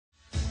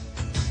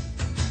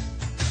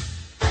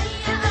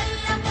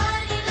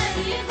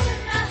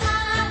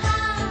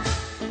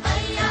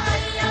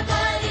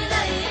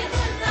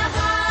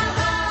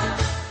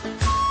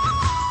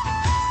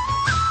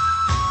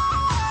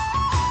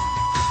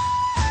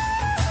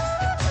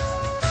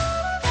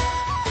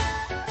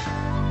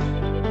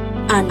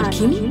Aan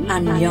Khim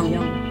Aan Yong.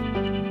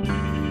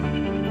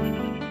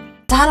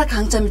 Tara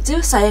khangchamichu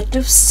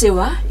sayatub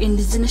sewa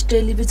Indigenous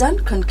television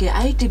khonke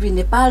ITV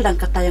Nepal dang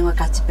katayang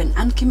kachipen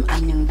Aan Khim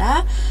Aan Yong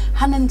da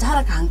hanan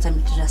jara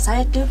khangchamichu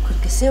sayatub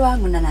khonke sewa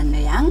ngunanan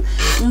yang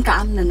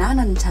ngka amna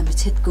nanan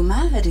chamichet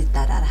kuma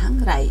Rita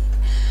Rarahang Rai.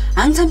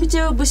 Ang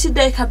chamichu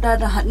busidai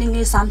khapda da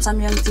hatninge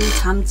samsam yangchi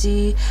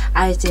chamchi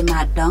aiche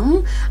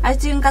madang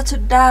aiche ngka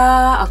chudda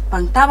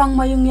akpang tabang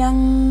mayung yang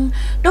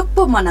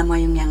dokpo mana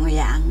mayung yang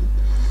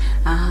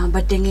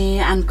Badengi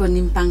anko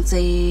nimpang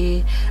say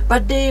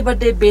bade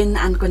ben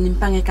anko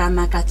nimpang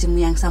kama kacimu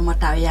yang sama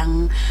tau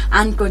yang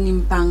anko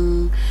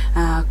nimpang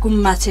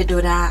kumma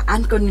cedora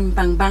anko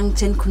nimpang bang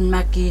chen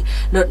kunmaki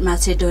lot ma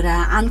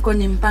cedora anko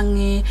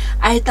nimpangi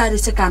aitari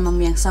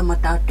sekamamu yang sama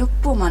tau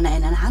tukpu mana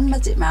enan han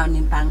macik mau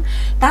nimpang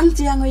tang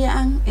ciang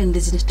yang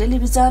Indigenous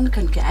television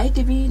kan ke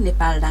ITV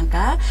Nepal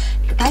dangka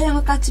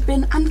tayang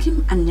kacipen Aan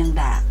Khim Aan Yong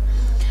da.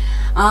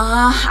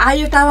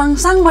 Ayo tawang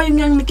sang mayung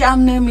yang niki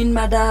amne min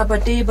mada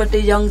bate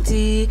yang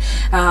ci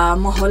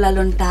mohola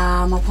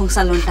lonta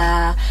mapongsa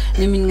lonta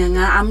nimin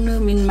nga amne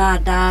min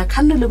mada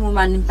khanu lumu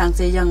manim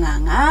pangse yang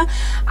nga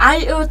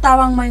ayo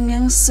tawang mayung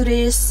yang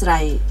Shailesh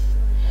Rai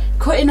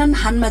ko enan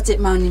han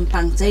macet mau nim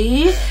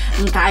pangse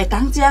ngka ai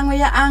tang chiang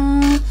ya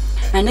ang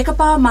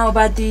Nekapa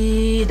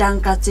Maoवादी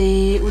डांका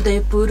चाहिँ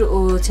उदयपुर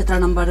क्षेत्र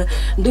number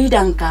 2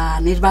 डांका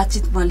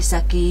निर्वाचित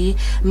मलिसाकी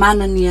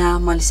माननीय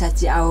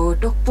मलिसाची आओ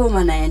टोक्पो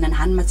मनायनन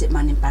हानमा चाहिँ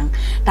मानिपाङ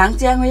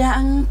टाङच्याङ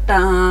याङ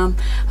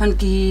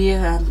हनकी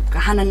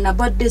हानन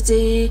birthday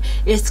चाहिँ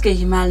SK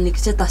हिमाल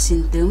निक्से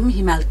तसिन्तुम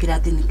हिमाल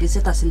किराती निक्से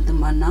तसिन्तुम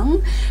मनङ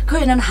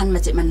खोइनन हानमा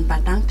चाहिँ मानिपाङ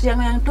टाङच्याङ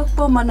याङ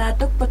टोक्पो मना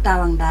टोक्पो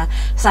तावाङदा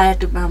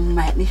सायाटुमा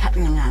माइ नि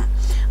खाटङा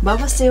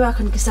बाबा सेवा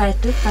खनकी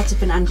सायाटुक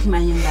काचिपेन Aan Khim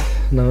Aan Yong दा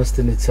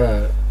नमस्ते निचा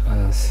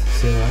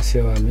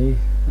सेवा में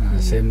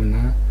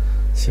सेमुना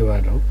सेवा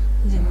रोग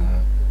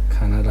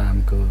खाना राम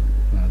को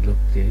लोग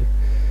के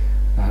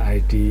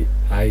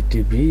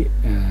ITV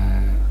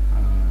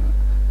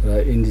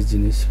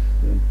Indigenous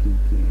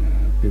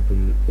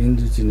people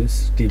Indigenous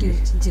TV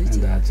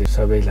दाचे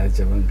सबै लाई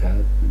जवन का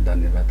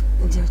धन्यवाद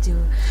जो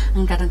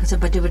अंगारं का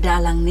बड़े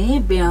आलांग ने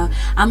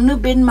आमनु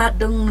बेन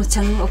मादंग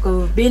नुचंग ओको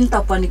बेन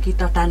तपनी की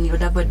तटानी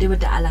ओदा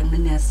बड़े आलांग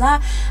ने सा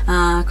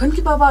खन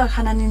की बाबा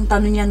खाना निन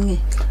तनुयान ने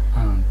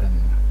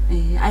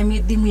I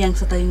meet dim yang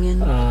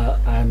satayungan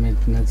I meet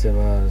na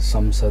cewa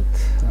samsat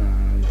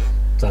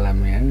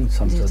Darlami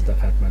samsat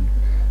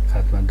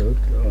Kathmandu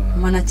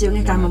mana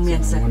ciongnya kama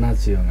yang sa mana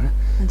ciong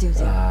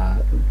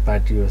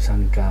patio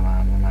sang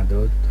kama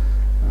mamadot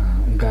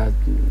enggak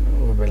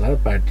bela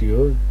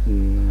patio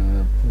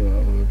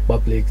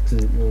public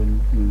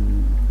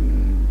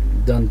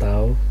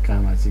jantau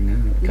kama singa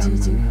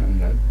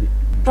enggak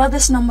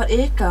प्रदेश number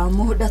 1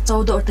 मोहडा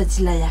 14 वटा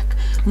जिल्ला याक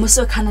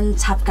मुसो खानन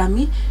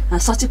छापकामी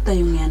सचिव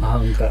तयुङयान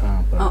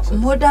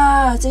मोहडा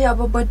चाहिँ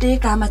अब birthday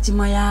कामाची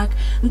मयाक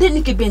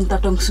देनिके बेन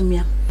तटङ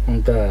सुम्या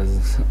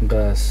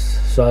उनका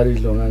sorry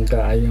लोङका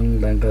आयङ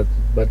Danka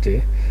birthday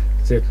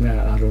चेपना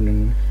अरुनिङ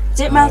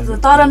चेपमा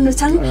तरन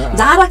छन्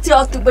झारक चाहिँ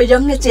अतुब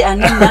यङने चाहिँ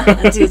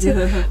आनिना जी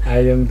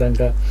आयङ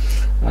दंका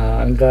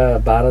अंका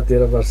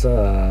 12-13 वर्ष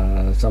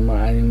सम्म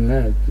आयङ न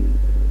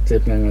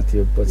चेपना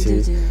थियो पछि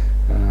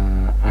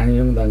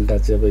आयङ दंका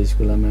चाहिँ अब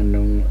स्कुलमा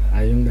नङ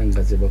आयङ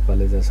दंका चाहिँ अब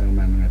कलेजसँग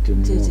मान्गा टिम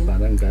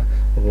पारङका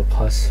अब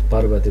खस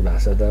पर्वती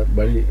भाषा त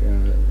बढी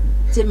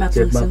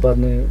चेपमा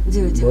पर्ने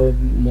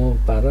म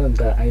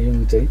पारङका आयङ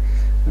चाहिँ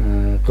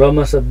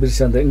क्रमशः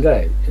बिर्सँदै इंगा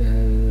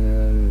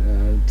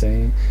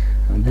चाहिँ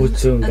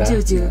बुझ्छु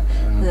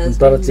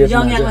तर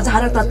चेपमा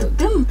झारक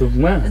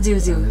तुकमा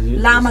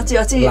लामा चाहिँ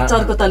अझै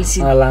चर्को तल्सी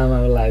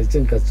लामाको लागि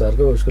चाहिँ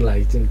चर्को उसको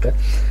लागि चाहिँ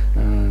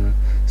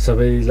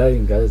सबैलाई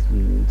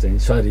चाहिँ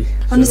सरी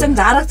अनिसँग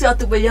झारक चाहिँ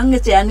अतुब यङ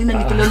चाहिँ आनिन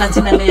निकलो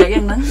नाचिन ने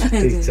यङ न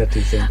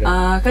ठीक छ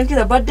कन कि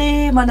बर्थडे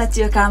मना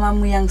चाहिँ कामा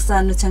मुयाङ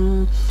सानु छङ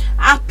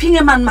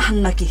आफिङे मान महान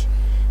नकी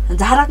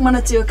झारक मना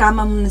चाहिँ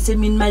कामा मुन चाहिँ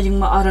मिनमा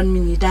यङमा अरन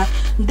मिनिटा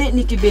दे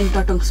निकी बेन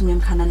टटङ सुम्याम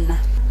खानन न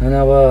अनि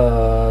अब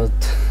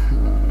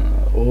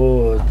ओ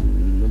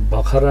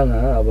भर्खर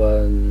अब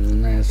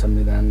नयाँ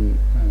संविधान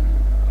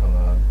अब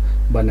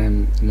बनाम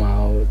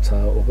माओ छ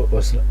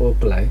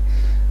ओकलाई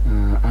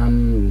आम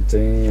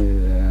चाहिँ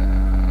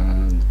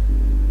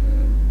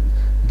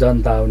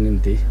जनताको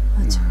निम्ति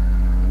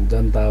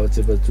जनताको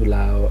चाहिँ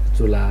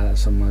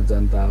चुलासम्म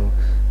जनताको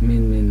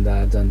मिनदा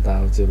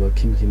जनताको चाहिँ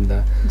खिमखिम्दा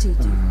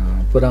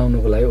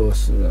पुर्याउनुको लागि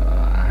ओस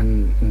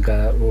हानका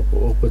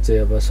ओको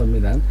चाहिँ अब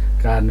संविधान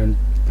कानुन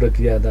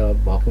प्रक्रिया त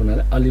भएको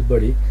हुनाले अलि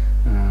बढी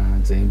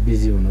चाहिँ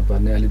बिजी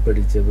हुनुपर्ने अलि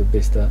बढी चाहिँ अब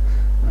व्यस्त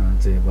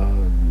चाहिँ अब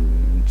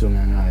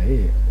जुङ्गाङा है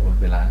ओ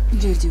बेला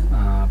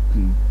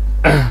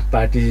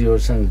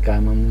पार्टीहरूसँग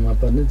काममा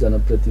पर्ने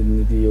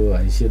जनप्रतिनिधि यो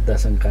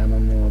हैसियतसँग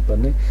काममा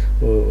पर्ने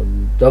ओ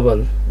डबल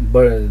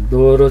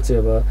दोहोरो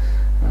चाहिँ अब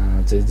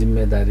चाहिँ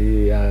जिम्मेदारी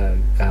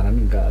कारण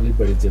अलि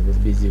बढी चाहिँ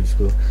अब बिजी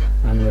उसको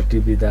आनको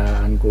टिभी दा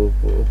आनको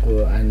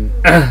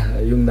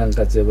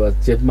युङदाङका चाहिँ अब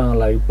चेपमा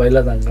लागि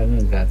पहिला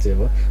दाङका चाहिँ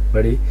अब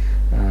बढी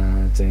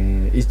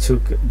चाहिँ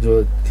इच्छुक जो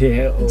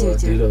थिए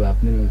ढिलो भए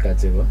पनि उनका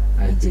चाहिँ भयो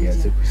आइपुगेको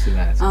चाहिँ खुसी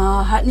लागेको छ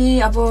हानि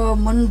अब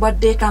मन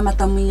बर्थडे कामा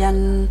तमुयान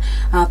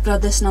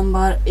प्रदेश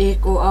नम्बर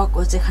 1 ओ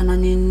अको चाहिँ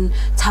खानानिन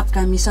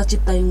छापकामी सचिव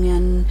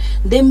तयुयान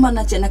देम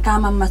मना चाहिँ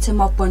काममा चाहिँ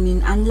मपनिन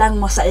आनलाङ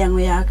मसायाङ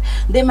याक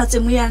देमा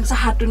चाहिँ मुयाङ सा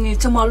हाटुनी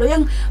चाहिँ मलो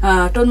याङ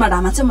टोनमा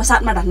ढामा चाहिँ म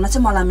सातमा ढानमा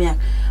चाहिँ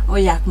मलाम्याक ओ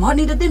याक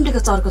मनि त देमटेको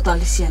चर्को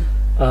तलिसियन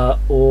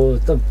ओ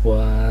त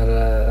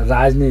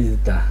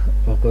राजनीति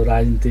को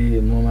राजनीति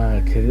ममा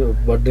खेरि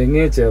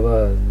बड्डेङे चाहिँ अब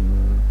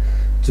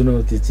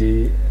चुनौती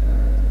चाहिँ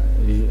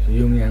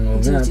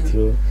युङयाङमा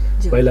थियो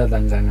पहिला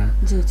दाङगाङा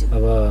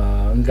अब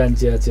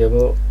गान्चिया चाहिँ अब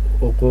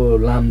ओको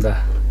लाम्दा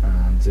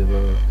चाहिँ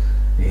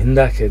अब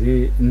हिँड्दाखेरि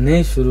नै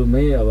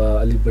सुरुमै अब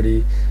अलि बढी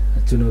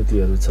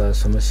चुनौतीहरू छ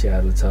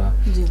समस्याहरू छ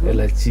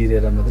यसलाई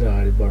चिरेर मात्रै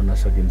अगाडि बढ्न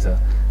सकिन्छ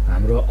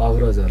हाम्रो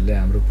अग्रजहरूले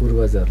हाम्रो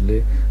पूर्वजहरूले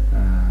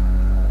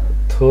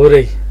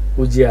थोरै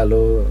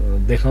उज्यालो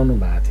देखाउनु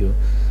भएको थियो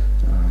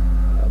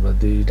अब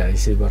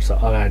 200-250 वर्ष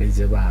अगाडि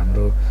जब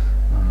हाम्रो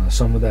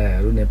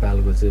समुदायहरू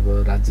नेपालको चाहिँ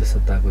अब राज्य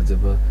सत्ताको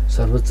जब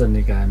सर्वोच्च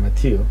निकायमा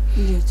थियो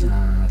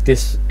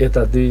त्यस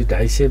यता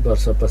 200-250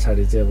 वर्ष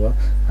पछाडि चाहिँ अब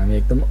हामी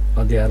एकदम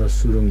अँध्यारो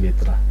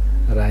सुरुङभित्र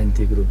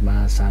राजनीतिक रूपमा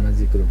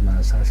सामाजिक रूपमा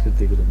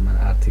सांस्कृतिक रूपमा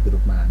आर्थिक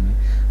रूपमा हामी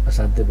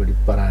असाध्यै बढी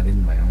पराधीन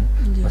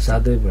भयौँ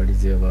असाध्यै बढी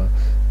चाहिँ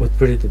अब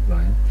उत्पीडित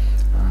भयौँ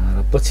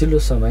र पछिल्लो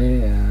समय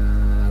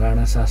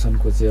राणा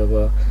शासनको चाहिँ अब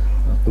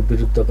को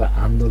विरुद्धको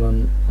आन्दोलन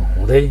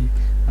हुँदै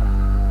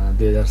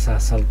 2007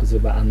 सालको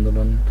चाहिँ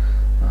आन्दोलन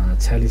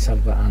 46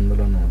 सालको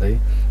आन्दोलन हुँदै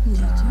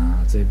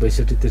चाहिँ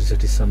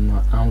 62-63 सम्म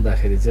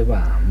आउँदाखेरि चाहिँ अब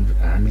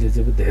हामीले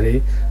चाहिँ धेरै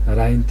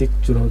राजनीतिक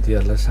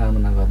चुनौतीहरूलाई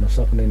सामना गर्न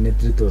सक्ने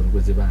नेतृत्वहरूको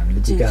चाहिँ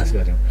हामीले विकास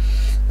गर्यौँ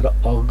र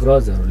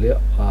अग्रजहरूले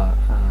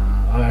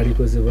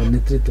अगाडिको चाहिँ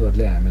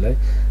नेतृत्वहरूले हामीलाई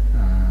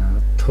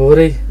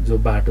थोरै जो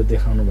बाटो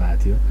देखाउनु भएको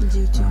थियो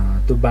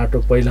त्यो बाटो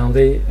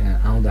पहिलाउँदै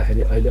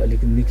आउँदाखेरि अहिले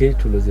अलिक निकै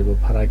ठुलो चाहिँ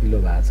फराकिलो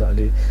भएको छ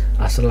अलि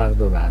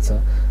आशालाग्दो भएको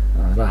छ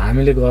र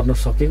हामीले गर्न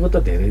सकेको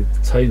त धेरै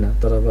छैन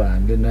तर अब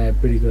हामीले नयाँ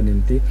पिढीको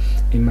निम्ति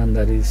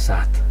इमानदारी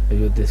साथ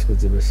यो देशको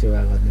चाहिँ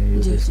सेवा गर्ने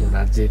यो देशको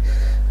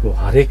राज्यको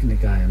हरेक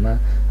निकायमा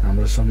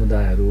हाम्रो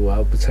समुदायहरू वा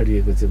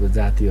पछाडिएको चाहिँ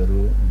जातिहरू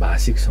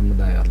भाषिक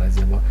समुदायहरूलाई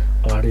चाहिँ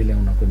अगाडि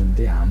ल्याउनको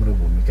निम्ति हाम्रो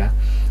भूमिका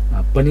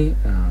पनि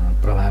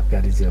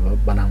प्रभावकारी चाहिँ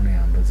बनाउने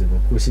हाम्रो चाहिँ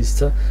कोसिस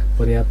छ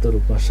पर्याप्त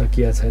रूपमा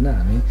सकिया छैन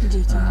हामी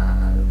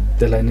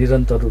त्यसलाई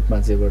निरन्तर रूपमा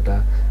चाहिँ एउटा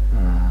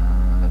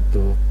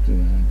त्यो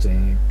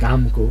चाहिँ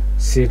कामको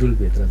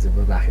शेड्युलभित्र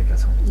चाहिँ राखेका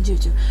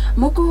छौँ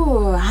मको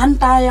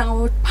हान्टा या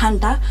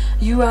फान्टा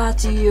युवा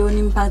चाहिँ यो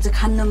निम्पाङ चाहिँ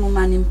खान्न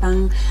मुमा निम्पाङ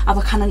अब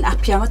खाना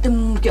आफिया मात्रै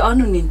मुके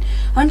अनुनिन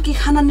हन कि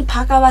खाना नि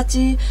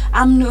फाकावाची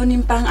आम्नु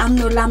निम्पाङ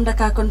आम्नु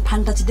लाम्डाका कोन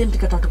फान्टा चाहिँ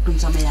देमटिका टटुकुन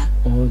समया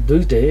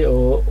दुईटै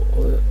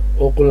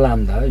ओको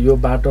लाम्दा यो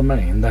बाटोमा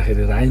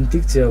हिँड्दाखेरि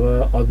राजनीतिक चाहिँ अब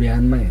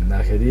अभियानमा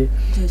हिँड्दाखेरि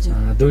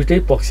दुईटै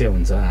पक्ष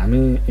हुन्छ हामी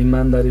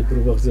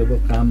इमानदारीपूर्वक चाहिँ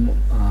अब काम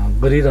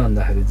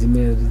गरिरहँदाखेरि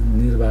जिम्मेवारी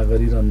निर्वाह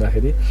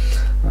गरिरहँदाखेरि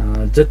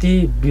जति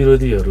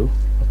विरोधीहरू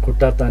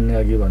खुट्टा तान्ने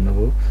अघि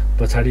भन्नुभयो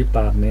पछाडि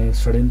पार्ने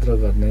षड्यन्त्र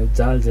गर्ने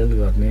जालझेल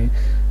गर्ने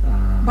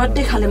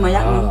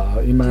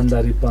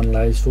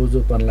इमानदारीपनलाई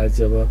सोझोपनलाई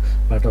चाहिँ अब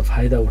बाट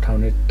फाइदा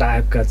उठाउने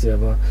टाइपका चाहिँ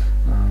अब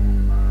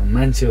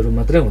मान्छेहरू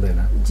मात्रै हुँदैन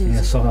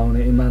यहाँ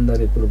सघाउने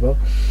इमानदारीपूर्वक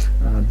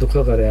दुःख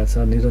गरेका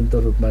छ निरन्तर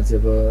रूपमा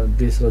चाहिँ अब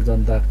देश र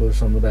जनताको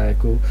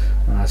समुदायको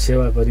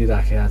सेवा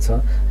गरिराखेका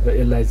छ र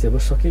यसलाई चाहिँ अब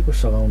सकेको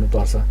सघाउनु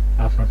पर्छ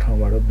आफ्नो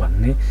ठाउँबाट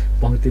भन्ने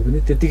पंक्ति पनि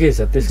त्यतिकै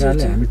छ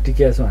त्यसकारणले हामी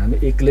टिकेका छौँ हामी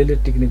एक्लैले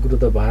टिक्ने कुरो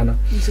त भएन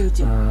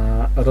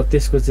र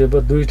त्यसको चाहिँ अब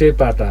दुईटै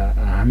पाटा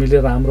हामीले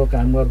राम्रो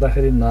काम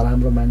गर्दाखेरि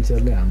नराम्रो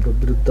मान्छेहरूले हाम्रो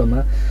विरुद्धमा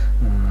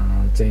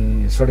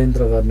चाहिँ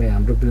षड्यन्त्र गर्ने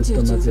हाम्रो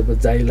विरुद्धमा चाहिँ अब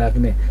जाइ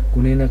लाग्ने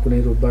कुनै न कुनै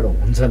रूपबाट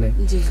हुन्छ नै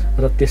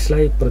र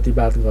त्यसलाई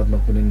प्रतिवाद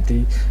गर्नको निम्ति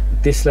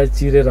त्यसलाई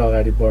चिरेर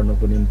अगाडि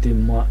बढ्नको निम्ति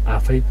म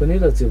आफै पनि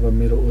र चाहिँ अब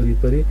मेरो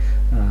वरिपरि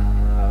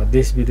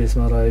देश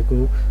विदेशमा रहेको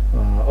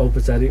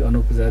औपचारिक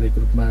अनौपचारिक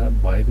रूपमा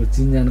भएको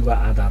चिन्जानको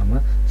आधारमा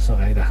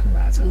सघाइराख्नु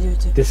भएको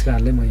छ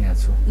त्यसकारणले म यहाँ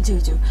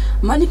छु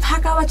मनि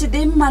फाकावा चाहिँ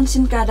देम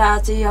मानसिन काडा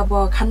चाहिँ अब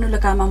खानुले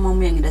कामा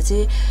मम्याङरा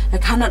चाहिँ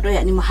खाना रो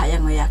यानि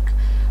महायाङ याक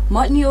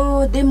मनियो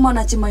देम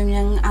मना चाहिँ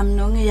मम्याङ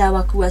आम्नोङ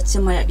यावा कुवा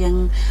चाहिँ मयाङ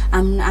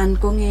आम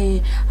आनकोङे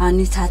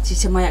निछाची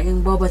चाहिँ मयाङ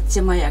बबत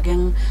चाहिँ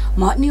मयाङ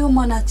मनियो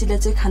मना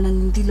चाहिँ खाना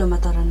दिलोमा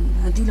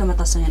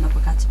तसँग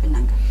नपका चाहिँ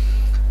पेनाङ्गा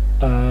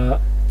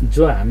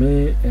जो हामी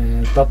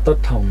तत्त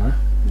ठाउँमा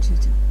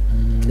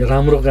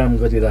राम्रो काम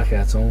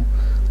गरिराखेका छौँ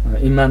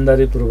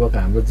इमानदारीपूर्वक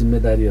हाम्रो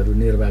जिम्मेदारीहरू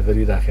निर्वाह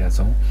गरिराखेका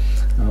छौँ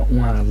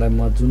उहाँहरूलाई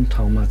म जुन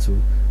ठाउँमा छु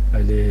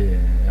अहिले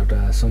एउटा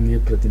सङ्घीय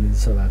प्रतिनिधि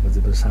सभाको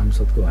चाहिँ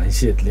सांसदको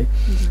हैसियतले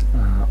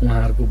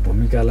उहाँहरूको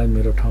भूमिकालाई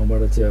मेरो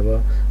ठाउँबाट चाहिँ अब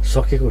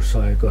सकेको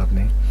सहयोग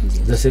गर्ने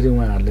जसरी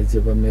उहाँहरूले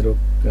चाहिँ अब मेरो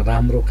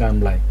राम्रो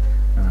कामलाई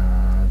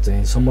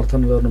चाहिँ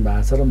समर्थन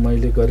गर्नुभएको छ र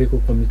मैले गरेको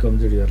कमी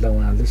कमजोरीहरूलाई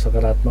उहाँले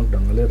सकारात्मक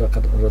ढङ्गले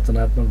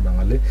रचनात्मक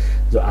ढङ्गले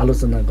जो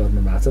आलोचना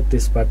गर्नुभएको छ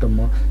त्यसबाट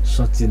म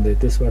सचिँदै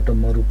त्यसबाट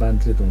म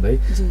रूपान्तरित हुँदै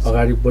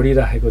अगाडि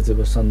बढिराखेको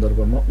चाहिँ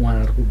सन्दर्भमा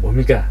उहाँहरूको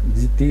भूमिका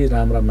ती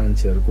राम्रा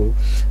मान्छेहरूको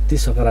ती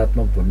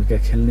सकारात्मक भूमिका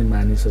खेल्ने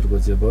मानिसहरूको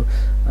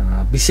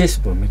चाहिँ विशेष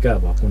भूमिका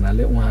भएको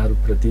हुनाले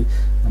उहाँहरूप्रति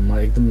म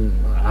एकदम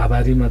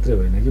आभारी मात्रै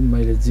होइन कि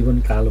मैले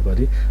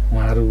जीवनकालभरि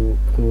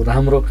उहाँहरूको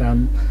राम्रो काम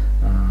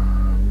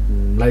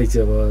लाई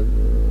चाहिँ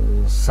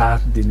अब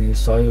साथ दिने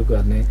सहयोग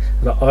गर्ने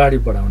र अगाडि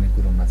बढाउने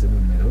कुरोमा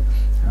चाहिँ मेरो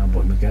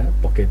भूमिका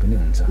पक्कै पनि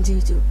हुन्छ। जी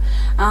जी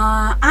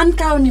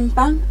आनकाउ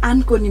निम्पाङ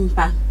आनको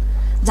निम्पाङ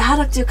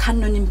झारक चाहिँ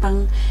खान्नु निम्पाङ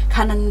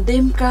खानन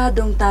देमका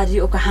दोङतारी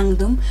ओका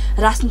हाङदुम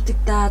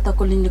राजनीतिकता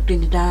तकोलिनुक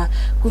डिनिडा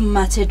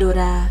कुम्मा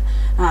छेडोरा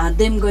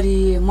देम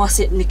गरी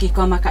मसे निकी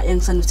कमाका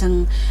याङसनुछङ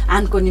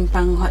आनको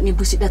निम्पाङ हनि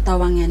बुसिदा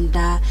तवाङ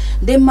यान्डा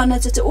देम मन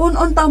चाहिँ ओन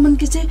ओन तामुन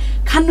कि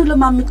चाहिँ खान्नु ल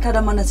मामित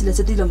कारा मन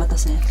चाहिँ दिलो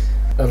मतसे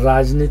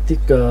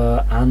राजनीतिक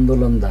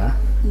आन्दोलन दा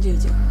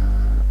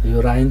यो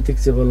राजनीतिक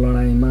चाहिँ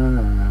लडाइँमा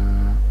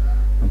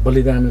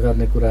बलिदान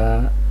गर्ने कुरा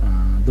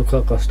दुःख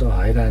कष्ट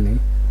हैरानी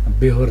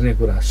बेहोर्ने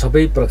कुरा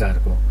सबै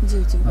प्रकारको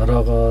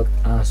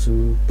रगत आँसु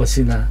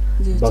पसिना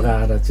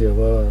बगाएर चाहिँ अब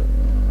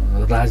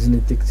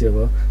राजनीतिक चाहिँ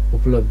अब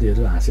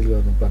उपलब्धिहरू हासिल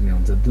गर्नुपर्ने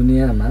हुन्छ।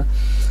 दुनियाँमा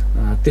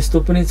त्यस्तो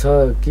पनि छ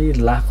कि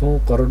लाखौँ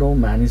करोडौँ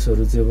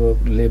मानिसहरू चाहिँ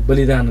अब ले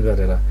बलिदान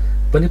गरेर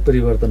पनि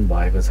परिवर्तन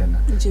भएको छैन।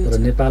 तर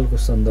नेपालको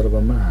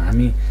सन्दर्भमा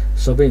हामी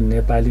सबै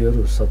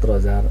नेपालीहरू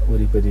 17,000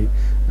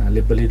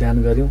 वरिपरिले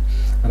बलिदान गर्यौं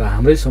र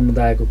हाम्रै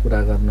समुदायको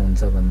कुरा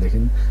गर्नुहुन्छ भनेदेखि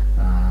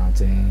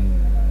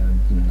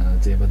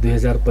चाहिँ अब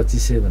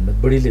 2500 भन्दा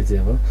बढीले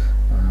चाहिँ अब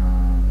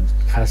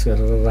खास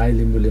गरेर राई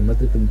लिम्बूले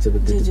मात्रै पनि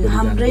चाहिँ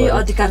हाम्रै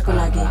अधिकारको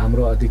लागि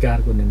हाम्रो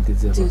अधिकारको निम्ति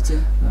चाहिँ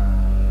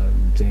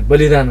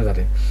बलिदान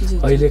गरे।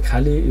 अहिले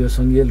खाली यो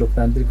संघीय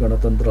लोकतान्त्रिक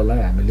गणतन्त्रलाई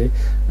हामीले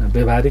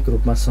व्यवहारिक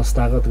रूपमा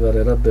संस्थागत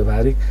गरेर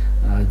व्यवहारिक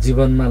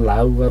जीवनमा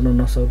लागू गर्न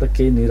नसक्दा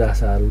केही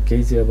निराशाहरू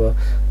केही चाहिँ अब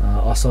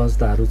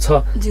असहजताहरू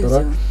छ। तर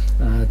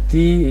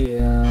ती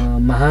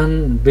महान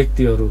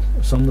व्यक्तिहरू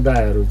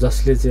समुदायहरू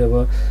जसले चाहिँ अब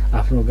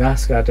आफ्नो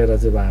घाँस काटेर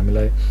चाहिँ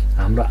हामीलाई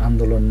हाम्रो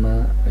आन्दोलनमा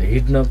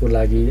हिड्नको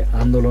लागि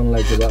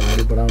आन्दोलनलाई चाहिँ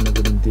अगाडि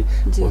बढाउनको निम्ति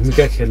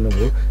भूमिका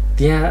खेल्नुभयो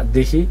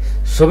त्यहाँदेखि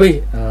सबै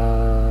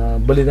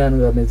बलिदान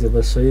गर्ने चाहिँ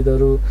अब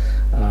शहीदहरू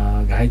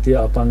घाइते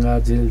अपाङ्ग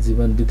जेल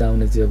जीवन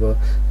बिताउने चाहिँ अब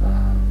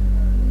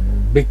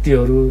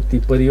व्यक्तिहरू ती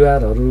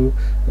परिवारहरू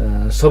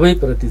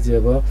सबैप्रति चाहिँ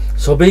अब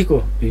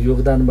सबैको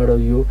योगदानबाट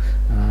यो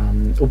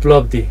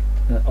उपलब्धि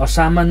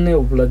असामान्य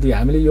उपलब्धि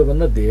हामीले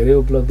योभन्दा धेरै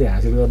उपलब्धि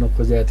हासिल गर्न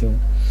खोजेका थियौँ।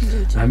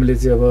 हामीले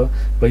चाहिँ अब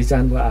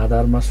पहिचानको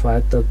आधारमा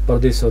स्वायत्त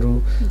प्रदेशहरू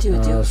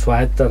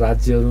स्वायत्त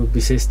राज्यहरू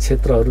विशेष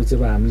क्षेत्रहरू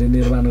चाहिँ हामीले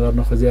निर्माण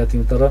गर्न खोजेका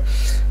थियौँ। तर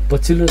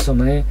पछिल्लो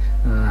समय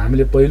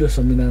हामीले पहिलो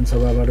संविधान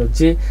सभाबाट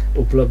जे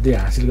उपलब्धि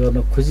हासिल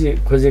गर्न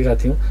खोजेका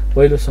थियौँ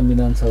पहिलो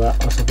संविधान सभा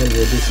असफल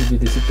भयो। देशी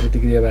विदेशी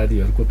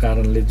प्रतिक्रियावादीहरूको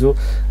कारणले जो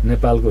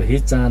नेपालको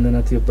हित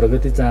चाहँदैन थियो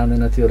प्रगति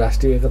चाहँदैन थियो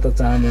राष्ट्रिय एकता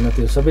चाहँदैन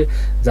थियो सबै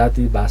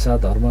जाति भाषा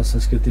धर्म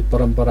संस्कृति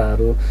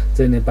परम्पराहरू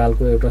चाहिँ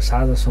नेपालको एउटा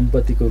साझा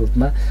सम्पत्तिको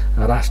रूपमा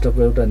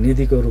राष्ट्रको एउटा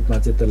निधिको रूपमा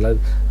चाहिँ त्यसलाई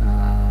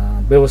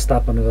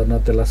व्यवस्थापन गर्न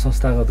त्यसलाई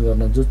संस्थागत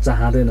गर्न जो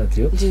चाहँदैन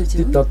थियो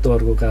ती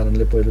तत्त्वहरूको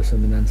कारणले पहिलो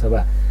संविधान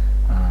सभा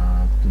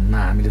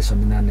हामीले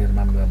संविधान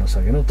निर्माण गर्न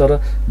सकेनौँ। तर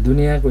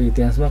दुनियाँको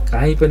इतिहासमा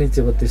कहीँ पनि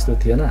चाहिँ त्यस्तो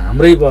थिएन।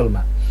 हाम्रै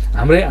बलमा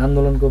हाम्रै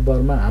आन्दोलनको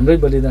बलमा हाम्रै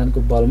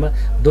बलिदानको बलमा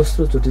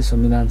दोस्रोचोटि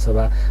संविधान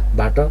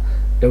सभाबाट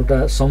एउटा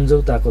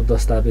सम्झौताको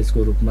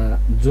दस्तावेजको रूपमा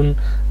जुन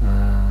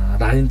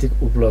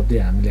राजनीतिक उपलब्धि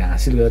हामीले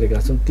हासिल गरेका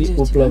छौँ ती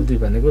उपलब्धि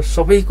भनेको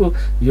सबैको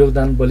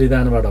योगदान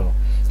बलिदानबाट हो।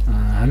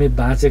 हामी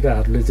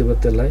बाँचेकाहरूले चाहिँ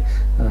त्यसलाई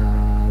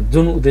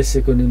जुन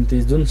उद्देश्यको निम्ति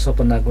जुन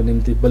सपनाको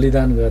निम्ति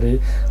बलिदान गरे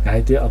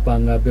घाइते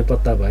अपाङ्ग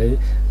बेपत्ता भए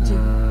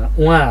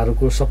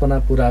उहाँहरूको सपना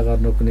पुरा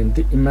गर्नको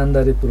निम्ति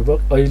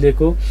इमान्दारीपूर्वक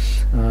अहिलेको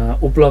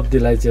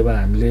उपलब्धिलाई चाहिँ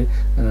हामीले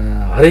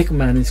हरेक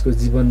मानिसको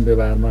जीवन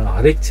व्यवहारमा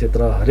हरेक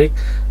क्षेत्र हरेक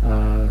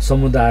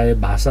समुदाय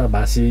भाषा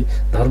भाषी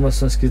धर्म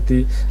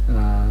संस्कृति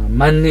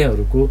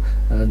मान्नेहरूको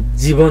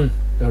जीवन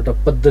एउटा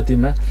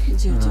पद्धतिमा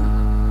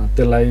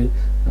त्यसलाई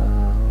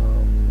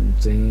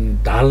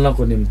चाहिँ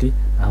ढाल्नको निम्ति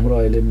हाम्रो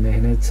अहिले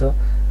मेहनत छ।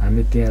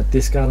 हामी त्यहाँ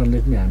त्यसकारणले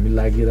पनि हामी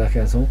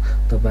लागिराखेका छौँ।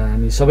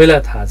 हामी सबैलाई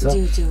थाहा छ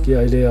कि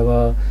अहिले अब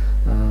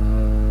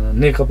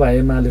नेकपा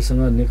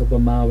एमालेसँग नेकपा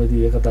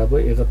माओवादी एकता भयो।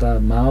 एकता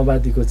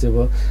माओवादीको चाहिँ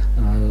अब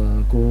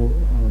को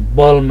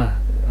बलमा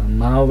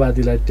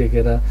माओवादीलाई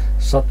टेकेर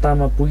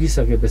सत्तामा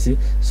पुगिसकेपछि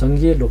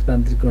संघीय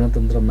लोकतान्त्रिक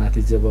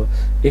गणतन्त्रमाथि चाहिँ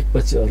अब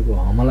एकपछि अर्को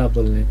हमला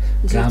बोल्ने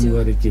काम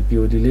गरे केपी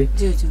ओलीले।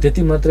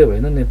 त्यति मात्रै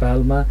होइन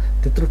नेपालमा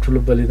त्यत्रो ठुलो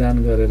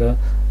बलिदान गरेर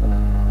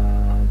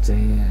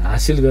चाहिँ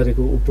हासिल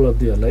गरेको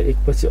उपलब्धिहरूलाई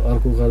एकपछि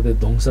अर्को गर्दै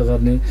ध्वंस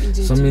गर्ने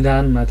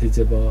संविधानमाथि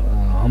चाहिँ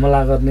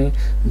हमला गर्ने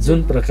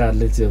जुन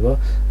प्रकारले चाहिँ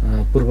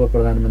पूर्व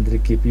प्रधानमन्त्री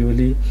केपी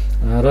ओली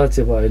र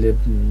चाहिँ अहिले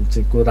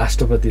चाहिँ को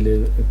राष्ट्रपतिले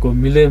को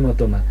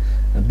मिलेमतोमा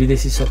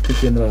विदेशी शक्ति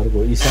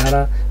केन्द्रहरूको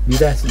इसारा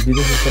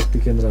विदेशी शक्ति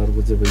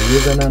केन्द्रहरूको चाहिँ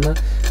योजनामा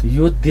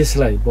यो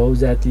देशलाई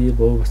बहुजातीय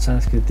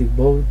बहुसांस्कृतिक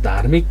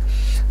बहुधार्मिक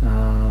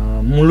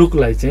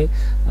मुलुकलाई चाहिँ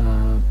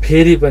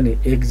फेरि पनि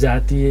एक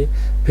जातीय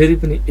फेरि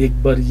पनि एक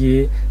वर्गीय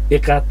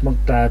एकात्मक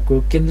टाइपको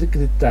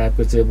केन्द्रीकृत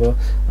टाइपको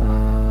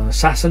चाहिँ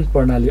शासन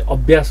प्रणाली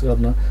अभ्यास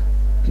गर्न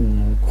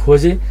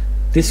खोजे।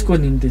 त्यसको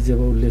निम्ति जब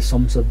उसले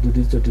संसद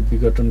दुईचोटि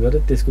विघटन गरे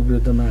त्यसको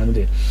विरुद्धमा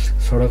हामीले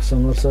सडक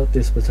सङ्घर्ष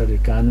त्यस पछाडि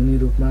कानुनी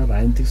रूपमा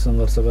राजनीतिक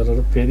सङ्घर्ष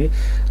गरेर फेरि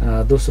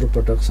दोस्रो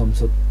पटक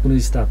संसद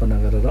पुनर्स्थापना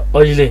गरेर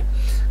अहिले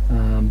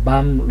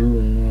वाम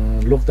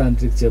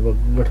लोकतान्त्रिक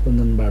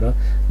गठबन्धनबाट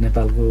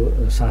नेपालको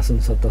शासन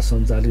सत्ता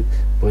सञ्चालित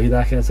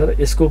भइराखेको छ र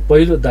यसको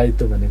पहिलो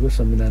दायित्व भनेको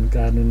संविधान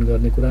कार्यान्वयन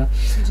गर्ने कुरा।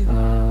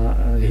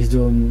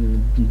 हिजो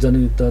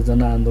जनयुद्ध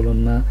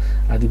जनआन्दोलनमा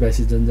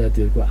आदिवासी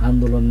जनजातिहरूको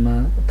आन्दोलनमा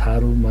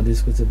थारू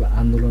मधेसको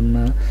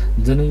आन्दोलनमा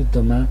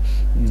जनयुद्धमा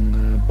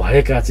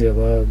भएका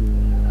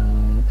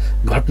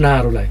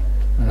घटनाहरूलाई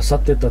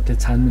सत्य तथ्य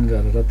छानबिन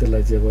गरेर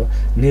त्यसलाई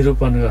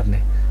निरूपण गर्ने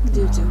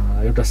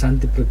एउटा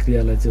शान्ति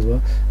प्रक्रियालाई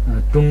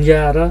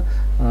टुङ्ग्याएर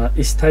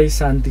स्थायी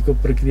शान्तिको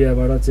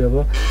प्रक्रियाबाट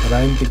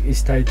राजनीतिक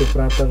स्थायित्व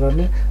प्राप्त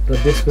गर्ने र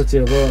देशको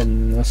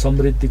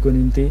समृद्धिको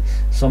निम्ति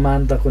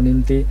समानताको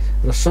निम्ति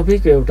र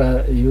सबैको एउटा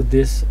यो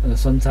देश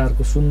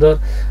संसारको सुन्दर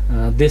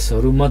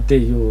देशहरूमध्ये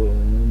यो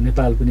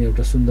नेपाल पनि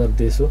एउटा सुन्दर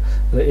देश हो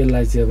र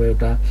यसलाई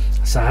एउटा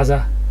साझा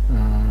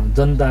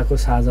जनताको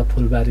साझा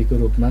फुलबारीको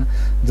रूपमा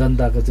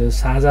जनताको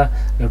साझा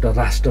एउटा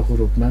राष्ट्रको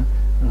रूपमा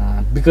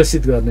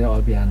विकसित गर्ने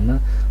अभियानमा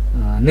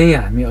नै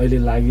हामी अहिले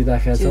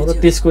लागिराखेका छौँ र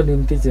त्यसको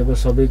निम्ति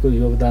सबैको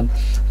योगदान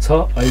छ।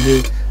 अहिले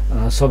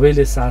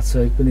सबैले साथ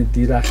सहयोग पनि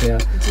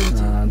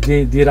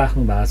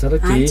दिइराख्नु भएको छ र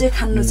केही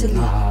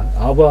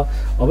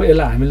अब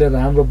यसलाई हामीले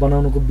राम्रो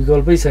बनाउनुको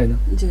विकल्पै छैन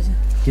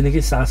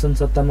किनकि शासन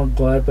सत्तामा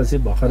गएपछि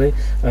भर्खरै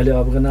अहिले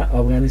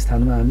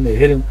अफगानिस्तानमा हामीले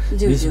हेऱ्यौँ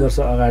 20 वर्ष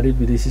अगाडि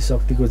विदेशी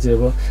शक्तिको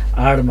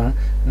आडमा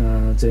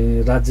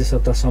चाहिँ राज्य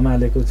सत्ता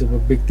सम्हालेको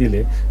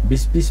व्यक्तिले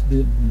 20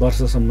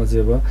 वर्षसम्म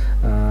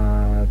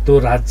त्यो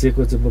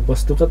राज्यको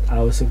वस्तुगत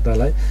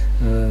आवश्यकतालाई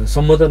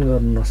सम्बोधन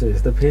गर्न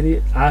नसकेपछि त फेरि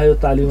आयो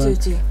तालिबान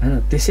हैन।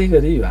 त्यसै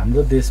गरी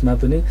हाम्रो देशमा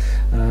पनि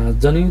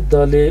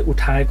जनयुद्धले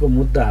उठाएको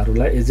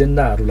मुद्दाहरूलाई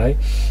एजेन्डाहरूलाई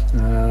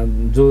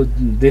जो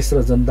देश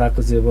र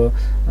जनताको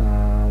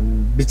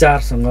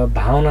विचारसँग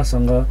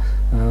भावनासँग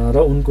र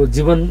उनको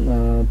जीवन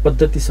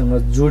पद्धतिसँग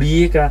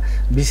जोडिएका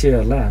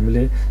विषयहरूलाई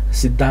हामीले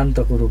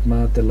सिद्धान्तको रूपमा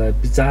त्यसलाई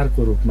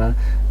विचारको रूपमा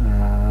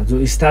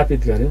जो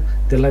स्थापित गर्यौँ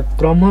त्यसलाई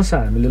क्रमशः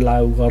हामीले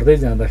लागू गर्दै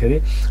जाँदाखेरि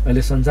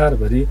अहिले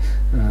संसारभरि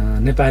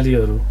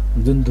नेपालीहरू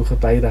जुन दुःख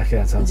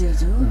पाइराखेका छ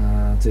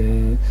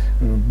चाहिँ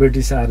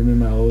ब्रिटिस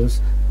आर्मीमा होस्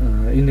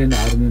इन्डियन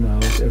आर्मीमा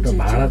होस् एउटा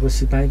भाडाको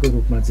सिपाहीको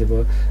रूपमा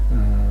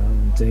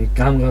चाहिँ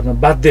काम गर्न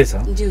बाध्य छ।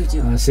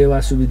 सेवा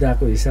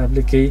सुविधाको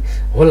हिसाबले केही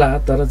होला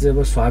तर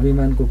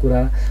स्वाभिमानको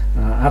कुरा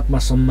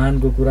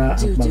आत्मसम्मानको कुरा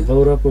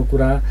आत्मगौरवको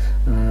कुरा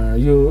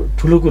यो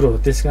ठुलो कुरो हो।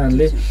 त्यस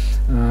कारणले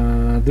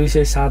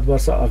 207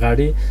 वर्ष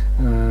अगाडि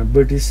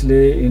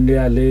ब्रिटिसले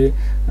इन्डियाले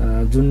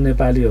जुन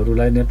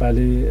नेपालीहरूलाई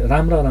नेपाली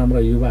राम्रा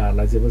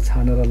युवाहरूलाई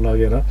छानेर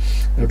लगेर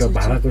एउटा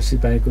भाडाको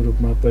सिपाहीको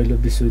रूपमा पहिलो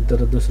विश्वयुद्ध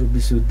र दोस्रो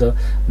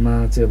विश्वयुद्धमा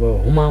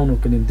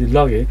हुमाउनुको निम्ति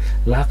लगे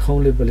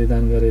लाखौँले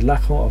बलिदान गरे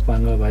लाखौँ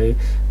अपाङ्ग भए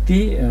ती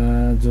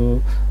जो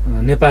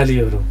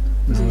नेपालीहरू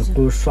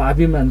को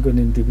स्वाभिमानको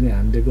निम्ति पनि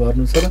हामीले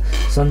गर्नु छ र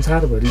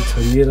संसारभरि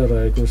छरिएर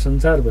रहेको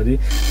संसारभरि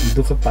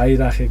दुःख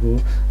पाइराखेको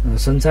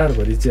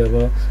संसारभरि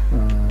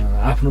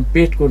आफ्नो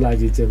पेटको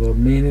लागि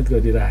मेहनत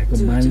गरिराखेको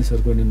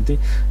मानिसहरूको निम्ति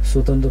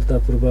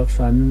स्वतन्त्रतापूर्वक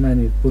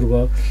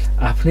स्वाभिमानीपूर्वक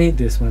आफ्नै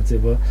देशमा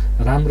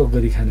राम्रो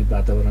गरी खाने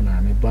वातावरण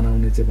हामी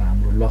बनाउने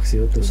हाम्रो लक्ष्य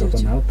हो। त्यो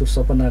सपना हो। त्यो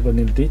सपनाको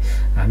निम्ति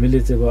हामीले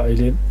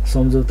अहिले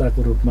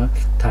सम्झौताको रूपमा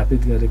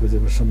स्थापित गरेको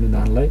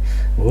संविधानलाई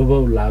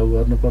होबहु लागू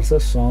गर्नुपर्छ।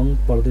 सङ्घ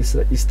प्रदेश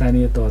र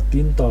स्थानीय तह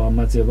 3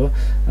 तहमा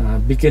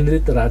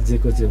विकेन्द्रित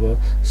राज्यको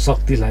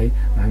शक्तिलाई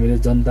हामीले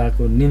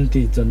जनताको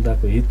निम्ति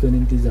जनताको हितको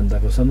निम्ति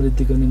जनताको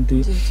समृद्धिको निम्ति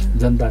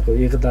जनताको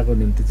एकताको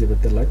निम्ति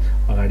त्यसलाई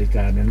अगाडि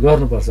कार्यान्वयन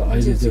गर्नुपर्छ।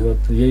 अहिले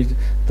यही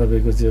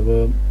तपाईँको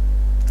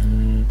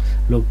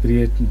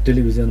लोकप्रिय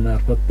टेलिभिजन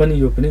मार्फत पनि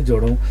यो पनि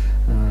जोडौँ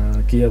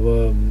कि अब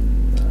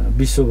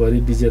विश्वभरि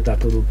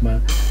विजेताको रूपमा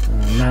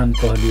नाम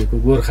कहलिएको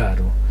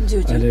गोर्खाहरू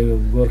अहिले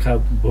गोर्खा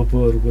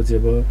भोपोहरूको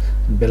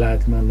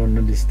बेलायतमा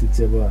लन्डन स्थित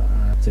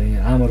चाहिँ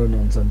आमरण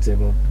अनसन चाहिँ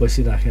अब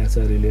बसिराखेको छ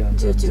रिले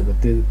अनसन चाहिँ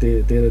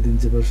 13 दिन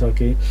चाहिँ अब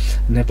सके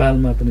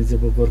नेपालमा पनि चाहिँ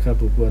अब गोर्खा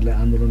भूपुहरूले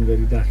आन्दोलन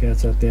गरिराखेका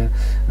छ त्यहाँ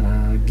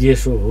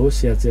गेसो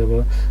होस् या चाहिँ अब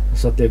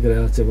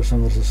सत्याग्रह चाहिँ अब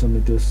सङ्घर्ष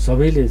समिति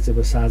सबैले चाहिँ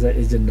अब साझा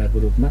एजेन्डाको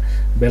रूपमा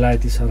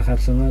बेलायती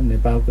सरकारसँग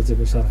नेपालको चाहिँ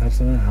अब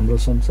सरकारसँग हाम्रो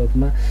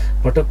संसदमा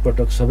पटक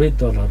पटक सबै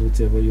दलहरू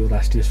चाहिँ अब यो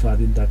राष्ट्रिय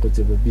स्वाधीनताको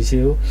चाहिँ अब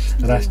विषय हो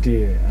राष्ट्रिय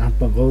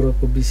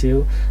आत्मगौरवको विषय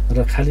हो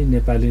र खालि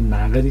नेपाली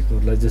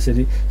नागरिकहरूलाई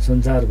जसरी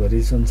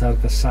संसारभरि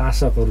संसारका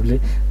शासकहरूले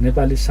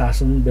नेपाली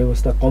शासन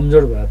व्यवस्था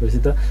कमजोर भएपछि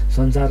त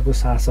संसारको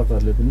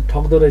शासकहरूले पनि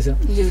ठग्दो रहेछ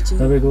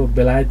तपाईको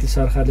बेलायती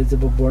सरकारले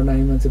चाहिँ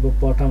बर्नाईमा चाहिँ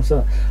पठाउँछ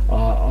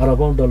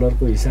अरबौं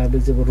डलरको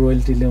हिसाबले चाहिँ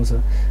रोयल्टी ल्याउँछ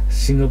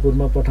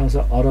सिङ्गापुरमा पठाउँछ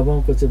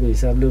अरबौंको चाहिँ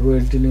हिसाबले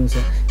रोयल्टी ल्याउँछ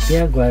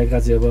त्यहाँ गएका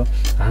चाहिँ अब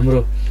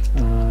हाम्रो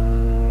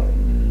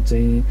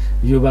चाहिँ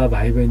युवा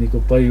भाइ बहिनीको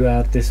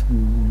परिवार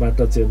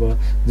त्यसबाट चाहिँ अब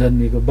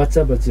जन्मिएको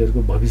बच्चा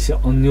बच्चीहरूको भविष्य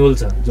अन्यल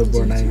छ जो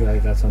बर्नाई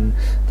गएका छन्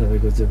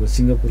तपाईको चाहिँ अब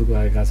सिङ्गापुर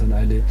गएका छन्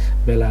अहिले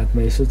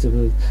बेलायतमा यसो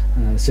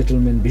चाहिँ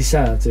सेटलमेन्ट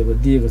भिसा चाहिँ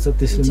अब दिएको छ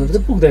त्यसले मात्रै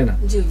पुग्दैन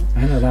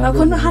हैन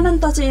खन्न हानन त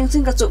चाहिँ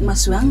सिंगा चोकमा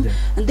सुवाङ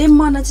देम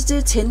मन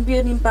चाहिँ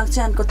छेनबियो निम्पाङ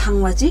चाहिँ अनको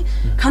थाङवाची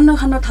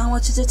खान्न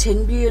थाङवाची चाहिँ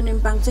छेनबियो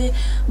निम्पाङ चाहिँ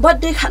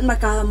बर्थडे खानमा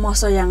का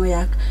मसयाङ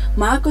याक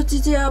माको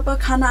चाहिँ अब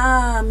खाना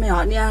मे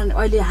हनिया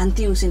अहिले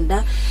हान्ति उसिन्दा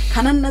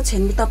खाना न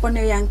छेनबि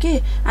तपने याङ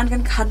के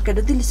अनकन खान का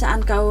दिलिसा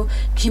अनकाओ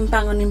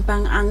खिमपाङ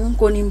निम्पाङ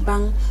आङको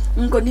निम्पाङ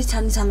उनको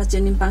निछान छामा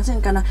चाहिँ निम्पाङ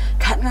चाहिँ kana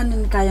खाना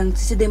निकायङ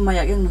चाहिँ देम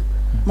मया याङ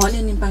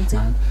मले निम्पाङ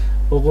चाहिँ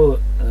ओको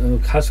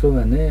खासको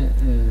भने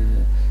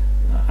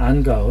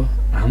आनका हो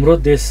हाम्रो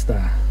देश त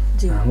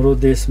हाम्रो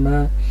देशमा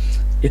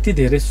यति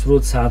धेरै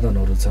स्रोत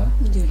साधनहरू छ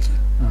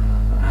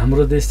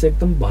हाम्रो देश चाहिँ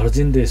एकदम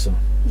भर्जिन देश हो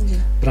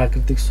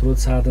प्राकृतिक स्रोत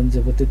साधन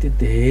चाहिँ त्यति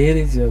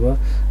धेरै चाहिँ अब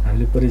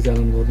हामीले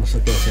परिचालन गर्न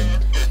सकेका छैन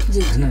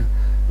हैन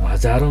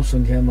हजारौं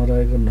संख्यामा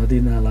रहेको नदी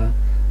नाला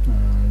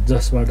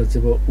जसबाट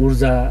चाहिँ अब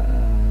ऊर्जा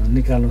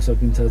निकाल्न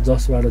सकिन्छ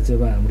जसबाट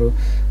चाहिँ अब हाम्रो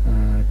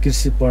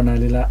कृषि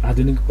प्रणालीलाई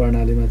आधुनिक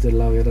प्रणालीमा चाहिँ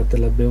लगेर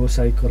त्यसलाई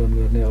व्यवसायीकरण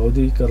गर्ने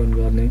औद्योगिकरण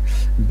गर्ने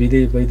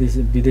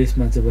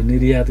विदेशमा चाहिँ अब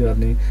निर्यात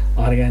गर्ने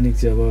अर्ग्यानिक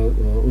चाहिँ अब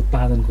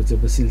उत्पादनको चाहिँ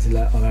अब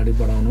सिलसिला अगाडि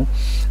बढाउन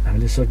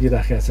हामीले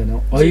सकिराखेका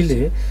छैनौं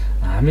अहिले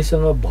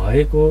हामीसँग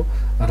भएको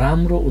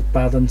राम्रो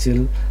उत्पादनशील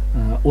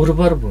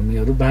उर्वर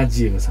भूमिहरू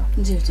बाँचिएको छ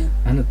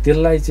हैन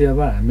त्यसलाई चाहिँ अब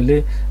हामीले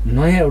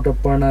नयाँ एउटा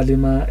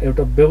प्रणालीमा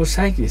एउटा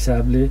व्यावसायिक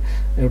हिसाबले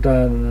एउटा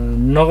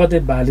नगदे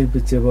बाली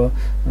चाहिँ अब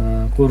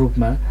को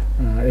रूपमा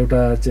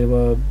एउटा चाहिँ अब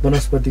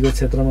वनस्पतिको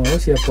क्षेत्रमा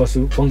होस् या पशु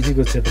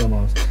पंक्षीको क्षेत्रमा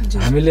होस्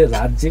हामीले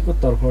राज्यको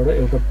तर्फबाट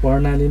एउटा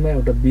प्रणालीमा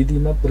एउटा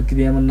विधिमा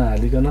प्रक्रियामा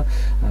नहालिकन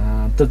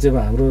त चाहिँ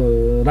हाम्रो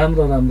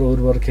राम्रो राम्रो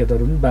उर्वर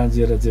खेतहरू पनि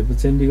बाँचिएर चाहिँ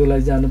चेम्बीको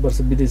लागि जानुपर्छ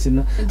विदेशी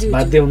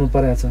बाध्य हुनु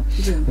परेको छ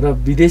र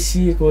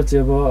विदेशीको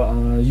चाहिँ अब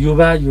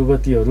युवा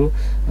युवतीहरू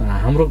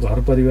हाम्रो घर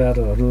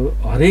परिवारहरू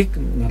हरेक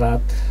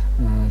रात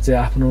चाहिँ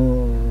आफ्नो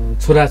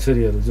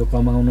छोराछोरीहरू जो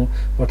कमाउनु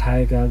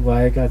पठाएका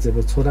गएका चाहिँ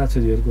अब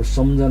छोराछोरीहरूको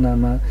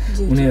सम्झनामा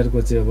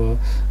उनीहरूको चाहिँ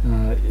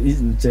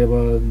अब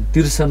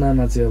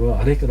तिर्सनामा चाहिँ अब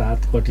हरेक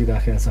रात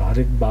कटिराखेको छ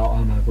हरेक बाउ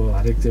आमाको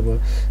हरेक चाहिँ अब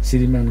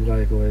श्रीमान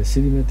गएको भए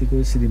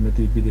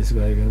श्रीमती विदेश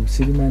गएको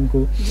श्रीमानको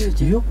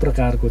यो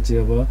प्रकारको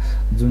चाहिँ अब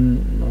जुन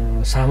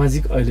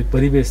सामाजिक अहिले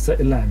परिवेश छ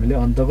यसलाई हामीले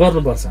अन्त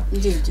गर्नुपर्छ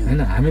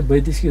हैन हामी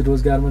वैदेशिक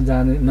रोजगारमा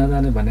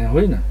नजाने भने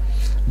होइन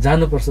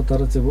जानुपर्छ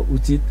तर चाहिँ अब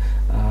उचित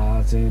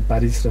चाहिँ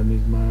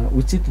पारिश्रमिकमा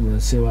उचित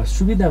सेवा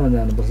सुविधामा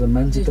जानुपर्छ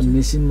मान्छे त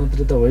मेसिन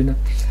मात्रै त होइन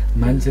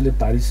मान्छेले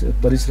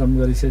परिश्रम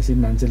गरिसकेपछि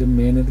मान्छेले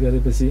मेहनत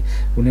गरेपछि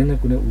कुनै न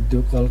कुनै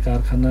उद्योग कल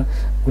कारखाना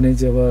कुनै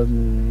चाहिँ अब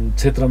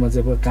क्षेत्रमा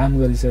चाहिँ अब काम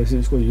गरिसकेपछि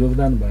उसको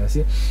योगदान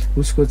भएपछि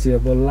उसको चाहिँ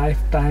अब लाइफ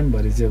टाइम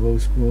भरि चाहिँ अब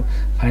उसको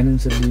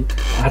फाइनान्शियली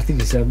आर्थिक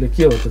हिसाबले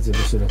के हो त चाहिँ अब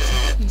सुरक्षा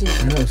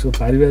हैन उसको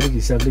पारिवारिक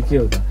हिसाबले के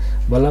हो त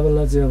बल्ल बल्ल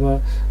चाहिँ अब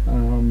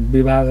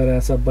विवाह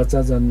गरेछ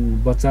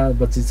बच्चा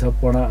बच्ची छ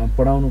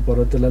पढाउनु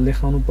पर्यो त्यसलाई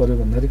लेखाउनु पर्यो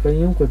भन्दाखेरि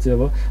कयौंको चाहिँ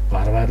अब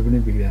घरबार पनि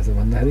बिग्रिएको छ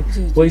भन्दाखेरि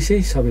पैसै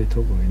सबै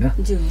थोक होइन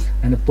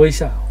हैन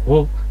पैसा हो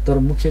तर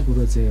मुख्य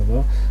कुरो चाहिँ अब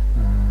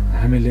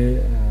हामीले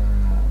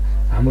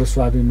हाम्रो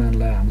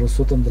स्वाभिमानलाई हाम्रो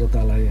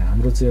स्वतन्त्रतालाई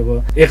हाम्रो चाहिँ अब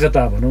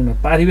एकता भनौं न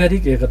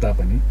पारिवारिक एकता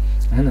पनि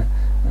हैन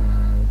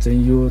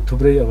चाहिँ यो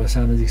थुप्रै अब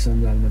सामाजिक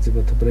सञ्जालमा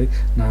चाहिँ थुप्रै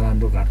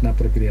नराम्रो घटना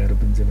प्रक्रियाहरू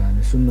पनि चाहिँ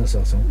हामी सुन्न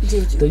सक्छौं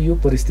त यो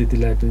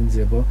परिस्थितिलाई पनि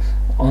चाहिँ अब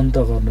अन्त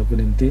गर्नको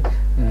निम्ति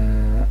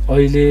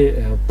अहिले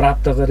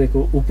प्राप्त गरेको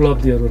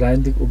उपलब्धिहरू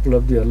राजनीतिक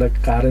उपलब्धिहरूलाई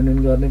कार्यान्वयन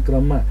गर्ने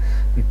क्रममा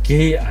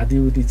केही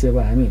आदिउदी चाहिँ अब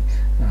हामी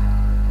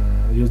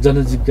यो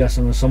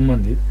जनजीविकासँग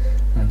सम्बन्धित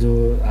जो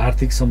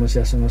आर्थिक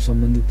समस्यासँग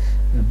सम्बन्धित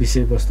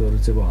विषयवस्तुहरू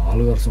चाहिँ अब हल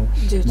गर्छौं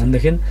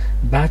भन्देखि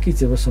बाँकी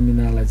चाहिँ अब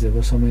संविधानलाई चाहिँ अब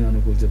समय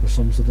अनुकूल चाहिँ अब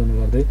संशोधन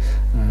गर्दै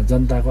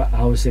जनताको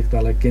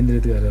आवश्यकतालाई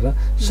केन्द्रित गरेर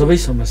सबै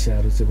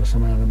समस्याहरू चाहिँ अब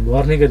समाधान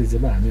गर्ने गरी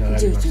चाहिँ हामी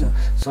अगाडि बढ्छौं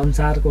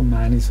संसारको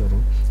मानिसहरू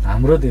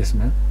हाम्रो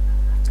देशमा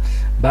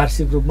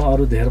वार्षिक रूपमा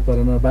अरु धेर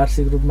परेन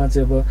वार्षिक रूपमा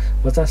चाहिँ अब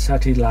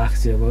 50-60 लाख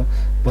चाहिँ अब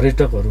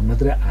पर्यटकहरू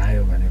मात्रै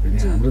आयो भने पनि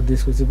हाम्रो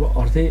देशको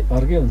चाहिँ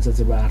अर्कै हुन्छ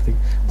चाहिँ आर्थिक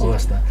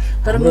अवस्था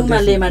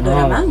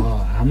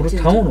हाम्रो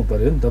ठाउँ हुनु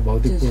पर्यो नि त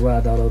भौतिक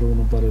पूर्वाधारहरू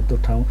हुनु पर्यो त्यो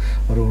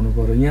ठाउँहरू हुनु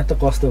पर्यो यहाँ त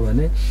कस्तो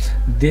भने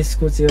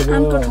देशको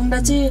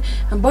चाहिँ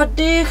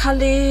बर्थडे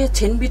खाले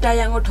छेन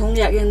बिटायाङो ठोङ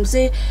याङ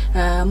चाहिँ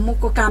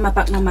मुखको कामा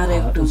पाक्न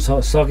मारेको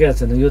सकेको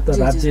छैन यो त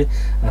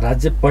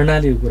राज्य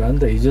प्रणालीको कुरा हो नि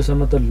त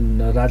हिजोसम्म त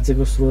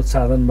राज्यको स्रोत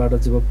साधनबाट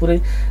चाहिँ पुरै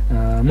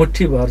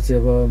मुठ्ठीभर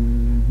चाहिँ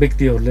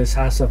व्यक्तिहरूले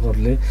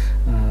शासकहरूले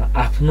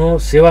आफ्नो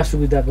सेवा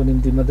सुविधाको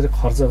निम्ति मात्रै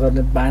खर्च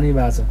गर्ने बानी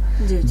भएको छ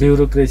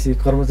ब्युरोक्रेसी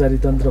कर्मचारी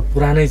तन्त्र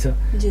पुरानै छ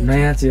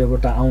नयाँ चाहिँ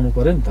एउटा आउनु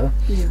पर्यो नि त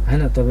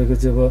हैन तपाईको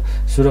चाहिँ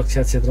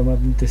सुरक्षा क्षेत्रमा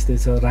पनि त्यस्तै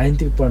छ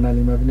राजनीतिक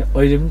प्रणालीमा पनि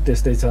अहिले पनि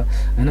त्यस्तै छ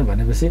हैन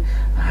भनेपछि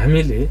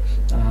हामीले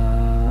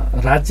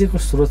राज्यको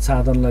स्रोत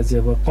साधनलाई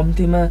चाहिँ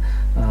कम्तीमा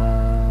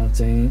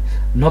चाहिँ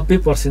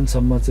 90%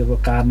 सम्म चाहिँ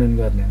कार्यान्वयन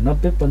गर्ने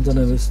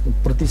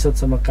 90-95%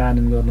 सम्म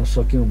कार्यान्वयन गर्न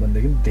सक्यौं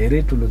भनेदेखि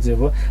धेरै ठुलो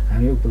चाहिँ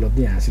हामी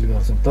उपलब्धि हासिल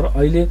गर्छौं तर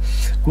अहिले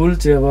कुल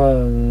चाहिँ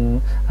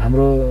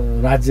हाम्रो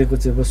राज्यको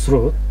चाहिँ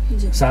स्रोत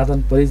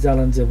साधन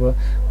परिचालन चाहिँ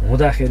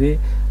हुँदाखेरि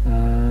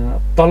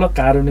तल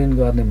कार्यान्वयन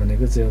गर्ने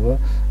भनेको चाहिँ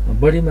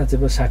बढीमा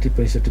चाहिँ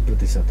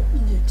 60-65% हो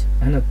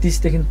हैन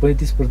 30 देखि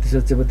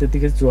 35% चाहिँ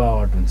त्यतिकै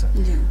चुहावट हुन्छ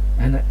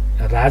हैन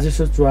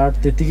राजस्व चुहावट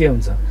त्यतिकै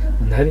हुन्छ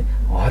भन्दाखेरि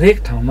हरेक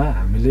ठाउँमा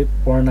हामीले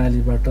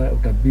प्रणालीबाट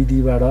एउटा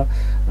विधिबाट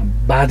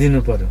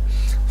बाँधिनु पर्यो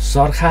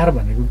सरकार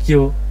भनेको के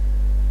हो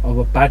अब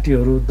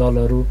पार्टीहरू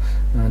दलहरू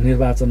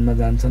निर्वाचनमा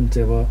जान्छन्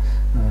चाहिँ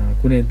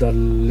कुनै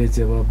दलले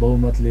चाहिँ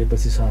बहुमत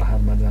लिएपछि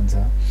सरकारमा जान्छ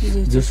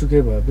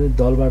जोसुकै भए पनि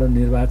दलबाट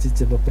निर्वाचित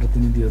चाहिँ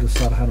प्रतिनिधिहरू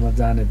सरकारमा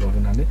जाने भएको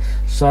हुनाले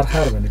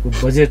सरकार भनेको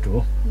बजेट हो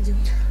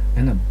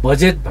हैन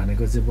बजेट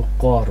भनेको चाहिँ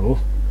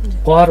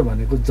कर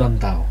भनेको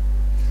जनता हो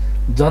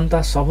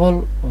जनता सबल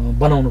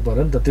बनाउनु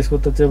पर्यो नि त त्यसको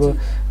त चाहिँ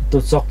त्यो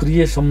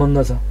चक्रीय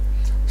सम्बन्ध छ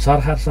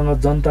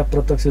सरकारसँग जनता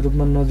प्रत्यक्ष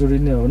रूपमा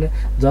नजोडिने हो भने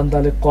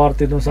जनताले कर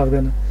तिर्न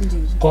सक्दैन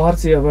कर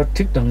चाहिँ अब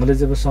ठिक ढंगले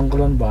चाहिँ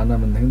सङ्कलन भएन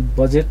भनेदेखि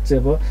बजेट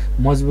चाहिँ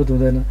मजबुत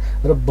हुँदैन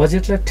र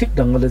बजेटलाई ठिक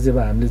ढंगले चाहिँ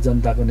हामीले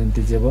जनताको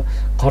निम्ति चाहिँ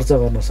खर्च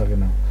गर्न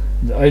सकेनौं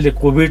अहिले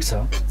कोभिड छ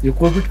यो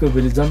कोभिडको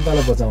बेला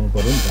जनतालाई बचाउनु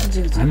पर्यो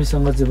नि त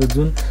हामीसँग चाहिँ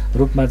जुन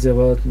रूपमा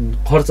चाहिँ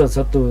खर्च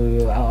छ त्यो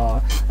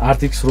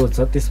आर्थिक स्रोत छ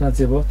त्यसमा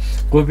चाहिँ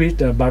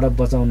कोभिडबाट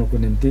बचाउनको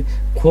निम्ति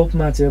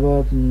खोपमा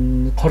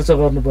चाहिँ खर्च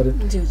गर्नु पर्यो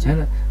हैन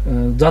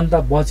जनता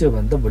बच्यो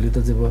भने त भोलि त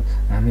चाहिँ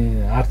हामी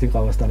आर्थिक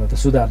अवस्थालाई त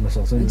सुधार्न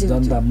सक्छौं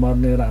जनता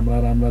मर्ने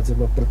राम्रा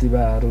चाहिँ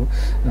प्रतिभाहरू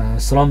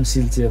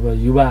श्रमशील चाहिँ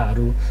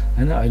युवाहरू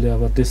हैन अहिले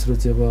अब तेस्रो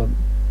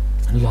चाहिँ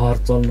लहर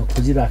चल्न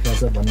खोजिराखेको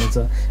छ भन्ने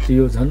छ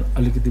यो झन्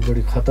अलिकति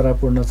बढी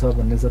खतरापूर्ण छ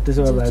भन्ने छ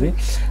त्यसो गर्दाखेरि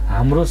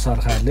हाम्रो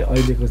सरकारले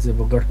अहिलेको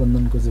चाहिँ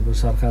गठबन्धनको चाहिँ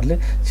सरकारले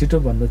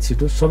छिटोभन्दा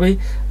छिटो सबै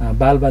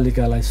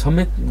बालबालिकालाई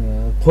समेत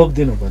खोप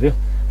दिनु पर्यो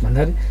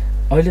भन्दाखेरि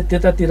अहिले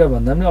त्यतातिर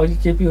भन्दा पनि अघि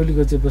केपी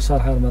ओलीको चाहिँ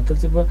सरकारमा त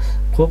चाहिँ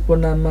खोपको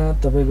नाममा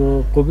तपाईको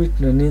कोभिड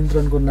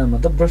नियन्त्रणको नाममा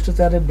त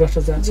भ्रष्टाचारै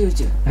भ्रष्टाचार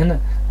हैन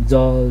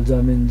जल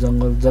जमिन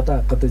जंगल जता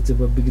कतै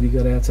चाहिँ बिक्री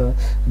गरेछ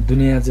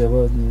दुनिया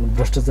चाहिँ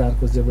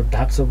भ्रष्टाचारको चाहिँ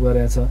ढाकछोप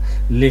गरेछ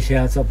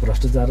लेख्या छ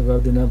भ्रष्टाचार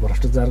गर्दिन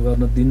भ्रष्टाचार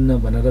गर्न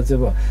दिन्न भनेर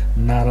चाहिँ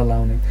नारा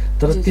लाउने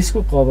तर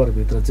त्यसको कभर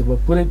भित्र चाहिँ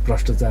पुरै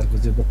भ्रष्टाचारको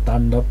चाहिँ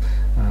ताण्डव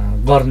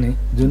गर्ने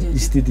जुन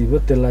स्थिति हो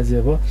त्यसलाई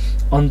चाहिँ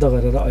अन्त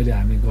गरेर अहिले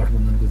हामी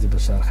गठबन्धनको चाहिँ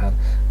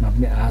सरकारमा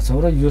आछौं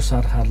र यो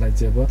सरकारलाई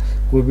चाहिँ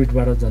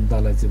कोभिडबाट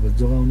जनतालाई चाहिँ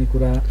जोगाउने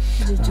कुरा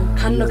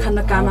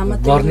खान्न काममा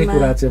गर्ने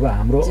कुरा चाहिँ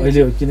हाम्रो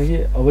अहिले हो किनकि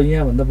अब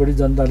यहाँ भन्दा बढी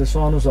जनताले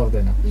सहनु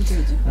सक्दैन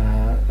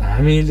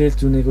हामीले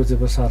चुनेको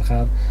चाहिँ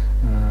सरकार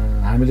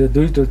हामीले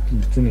दुईटा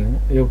चुन्यौं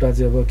एउटा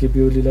चाहिँ केपी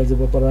ओलीलाई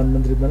चाहिँ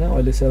प्रधानमन्त्री बनायो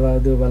अहिले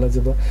शेरबहादुर देउवालाई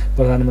चाहिँ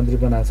प्रधानमन्त्री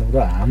बनाएको छौं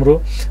र हाम्रो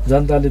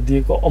जनताले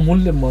दिएको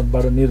अमूल्य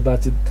मतबाट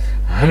निर्वाचित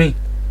हामी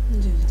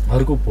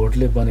हरको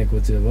भोटले बनेको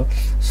चाहिँ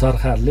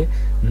सरकारले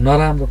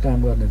नराम्रो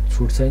काम गर्ने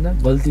छुट छैन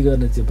गल्ती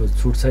गर्ने चाहिँ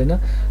छुट छैन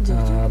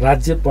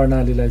राज्य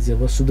प्रणालीलाई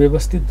चाहिँ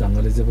सुव्यवस्थित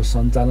ढंगले चाहिँ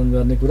सञ्चालन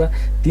गर्ने कुरा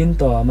तीन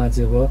तहमा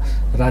चाहिँ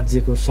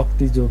राज्यको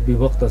शक्ति जो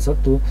विभक्त छ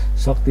त्यो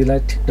शक्तिलाई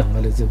ठिक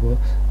ढंगले चाहिँ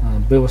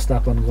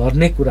व्यवस्थापन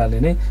गर्ने कुराले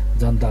नै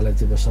जनतालाई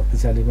चाहिँ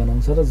शक्तिशाली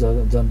बनाउँछ र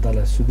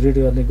जनतालाई सुदृढ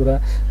गर्ने कुरा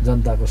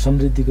जनताको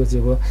समृद्धिको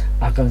चाहिँ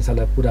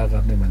आकांक्षालाई पूरा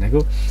गर्ने भनेको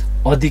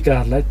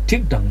अधिकारलाई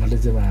ठिक ढंगले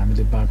चाहिँ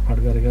हामीले बाँडफाँड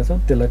गरेका छौं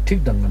त्यसलाई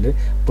ठिक ढंगले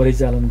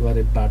परिचालन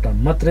गरेबाट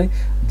मात्रै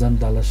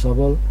जनतालाई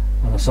सबल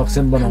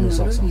सक्षम बनाउन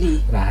सक्छौं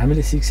र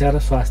हामीले शिक्षा र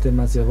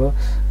स्वास्थ्यमा चाहिँ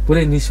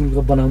पुरै निशुल्क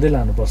बनाउँदै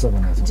लानुपर्छ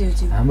भनेको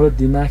छ हाम्रो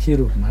दिमागी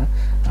रूपमा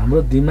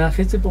हाम्रो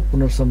दिमागै चाहिँ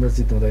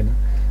पुनर्संरचित हुँदैन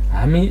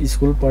हामी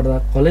स्कुल पढ्दा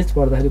कलेज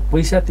पढ्दाखेरि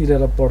पैसा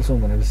तिरेर पढ्छौं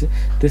भनेपछि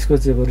त्यसको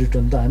चाहिँ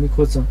रिटर्न त हामी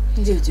खोज्छौं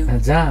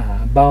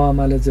जहाँ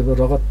बाबुआमाले चाहिँ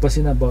रगत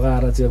पसिना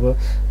बगाएर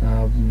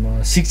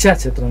चाहिँ शिक्षा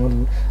क्षेत्रमा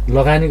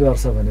लगानी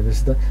गर्छ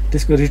भनेपछि त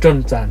त्यसको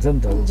रिटर्न चाहन्छ नि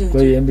त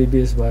कोही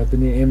एमबीबीएस भए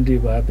पनि एमडी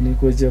भए पनि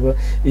कोही चाहिँ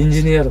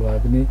इन्जिनियर भए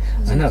पनि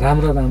हैन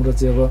राम्रो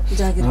चाहिँ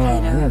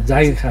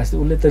जागिर खास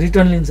उसले त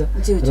रिटर्न लिन्छ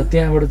र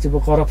त्यहाँबाट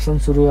चाहिँ करप्सन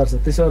सुरु गर्छ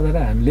त्यसो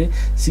गर्दा हामीले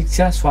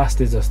शिक्षा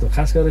स्वास्थ्य जस्तो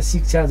खास गरेर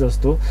शिक्षा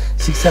जस्तो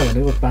शिक्षा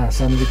भनेको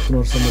सामाजिक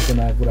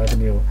पुनर्संरचनाको कुरा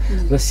पनि हो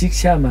र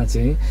शिक्षामा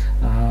चाहिँ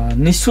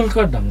निःशुल्क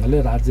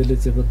ढङ्गले राज्यले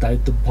चाहिँ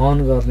दायित्व वहन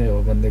गर्ने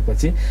हो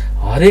भनेपछि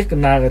हरेक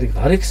नागरिक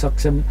हरेक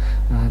सक्षम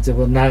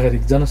चाहिँ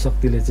नागरिक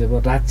जनशक्तिले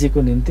चाहिँ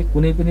राज्यको निम्ति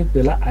कुनै पनि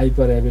बेला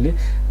आइपरे बेला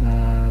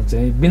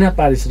चाहिँ बिना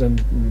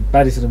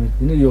पारिश्रमिक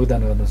पनि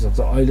योगदान गर्न सक्छ।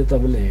 अहिले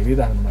तपाईँले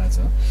हेरिराख्नु भएको छ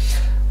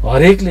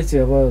हरेकले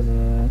चाहिँ अब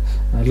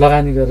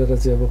लगानी गरेर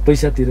चाहिँ अब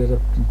पैसा तिरेर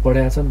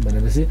पढाएका छन्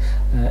भनेपछि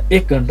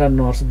 1 घण्टा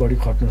नर्स बढी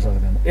खट्नु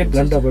सक्दैन, 1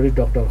 घण्टा बढी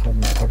डक्टर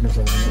खट्नु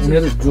सक्दैन।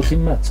 उनीहरू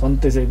जोखिममा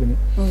छन् त्यसै पनि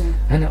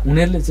हैन।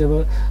 उनीहरूले चाहिँ अब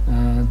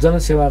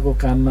जनसेवाको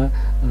काममा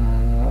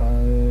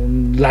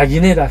लागि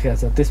नै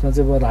राखेको छ। त्यसमा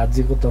चाहिँ अब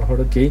राज्यको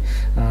तर्फबाट केही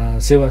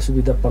सेवा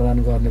सुविधा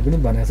प्रदान गर्ने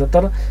पनि भनेको छ।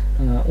 तर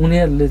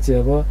उनीहरूले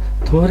चाहिँ अब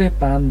थोरै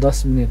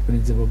 5-10 मिनट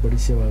पनि चाहिँ बढी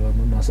सेवा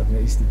गर्नु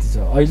नसक्ने स्थिति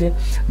छ। अहिले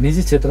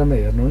निजी क्षेत्रमा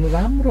हेर्नु भने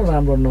राम्रो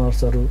राम्रो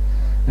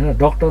नर्सहरू हैन,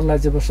 डक्टरलाई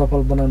चाहिँ अब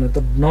सफल बनाउने त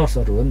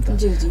नर्सहरू हो नि त।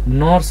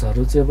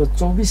 नर्सहरू चाहिँ अब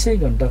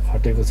 24 घण्टा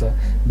खटेको छ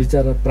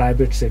बिचारा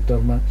प्राइभेट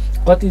सेक्टरमा।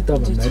 कति त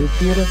भन्दाखेरि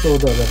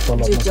 13-14 हजार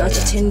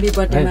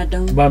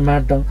तलबमा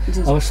माटङ।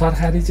 अब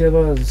सरकारी चाहिँ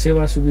अब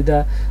सेवा सुविधा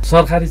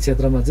सरकारी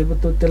क्षेत्रमा चाहिँ अब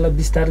त्यसलाई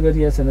विस्तार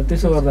गरिएको छैन।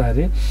 त्यसो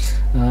गर्दाखेरि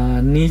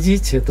निजी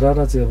क्षेत्र र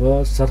चाहिँ अब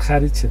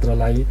सरकारी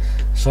क्षेत्रलाई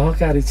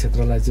सहकारी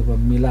क्षेत्रलाई चाहिँ अब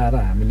मिलाएर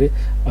हामीले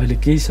अहिले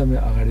केही समय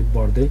अगाडि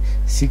बढ्दै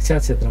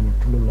शिक्षा क्षेत्रमा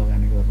ठुलो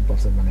लगानी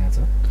गर्नुपर्छ भनेको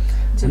छ।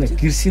 अनि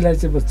कृषिलाई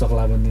चाहिँ अब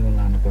चक्लाबन्दीमा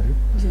लानु पर्यो।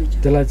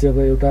 त्यसलाई चाहिँ अब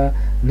एउटा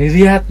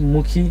निर्यात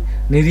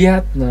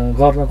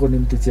गर्नको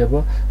निम्ति चाहिँ अब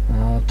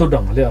त्यो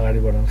ढङ्गले अगाडि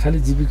बढाउनु, खालि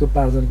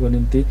जीविकोपार्जनको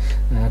निम्ति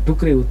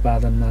टुक्रे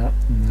उत्पादनमा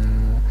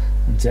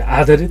चाहिँ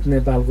आधारित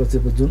नेपालको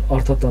चाहिँ जुन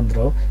अर्थतन्त्र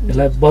हो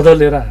यसलाई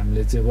बदलेर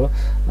हामीले चाहिँ अब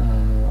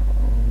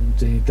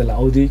त्यसलाई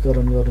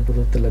औद्योगिकरण गर्नु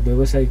पर्यो, त्यसलाई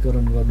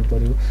व्यवसायीकरण गर्नु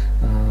पर्यो।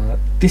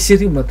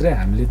 त्यसरी मात्रै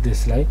हामीले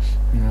देशलाई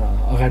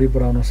अगाडि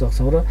बढाउन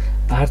सक्छौँ र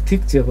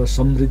आर्थिक चाहिँ अब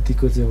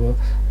समृद्धिको चाहिँ अब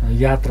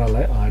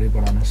यात्रालाई अगाडि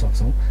बढाउन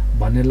सक्छौँ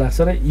भन्ने लाग्छ।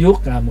 र यो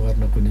काम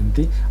गर्नको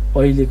निम्ति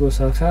अहिलेको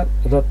सरकार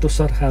र त्यो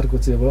सरकारको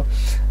चाहिँ अब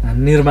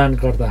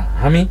निर्माणकर्ता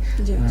हामी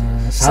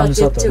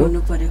सांसदहरू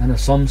हैन,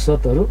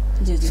 सांसदहरू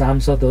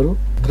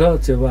र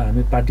चाहिँ अब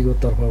हामी पार्टीको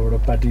तर्फबाट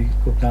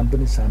पार्टीको काम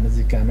पनि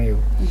सामाजिक कामै हो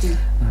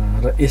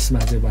र यसमा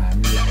चाहिँ अब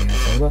हामी लागेका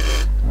छौँ र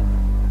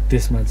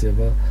त्यसमा चाहिँ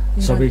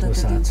अब सबैको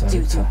साथ छ।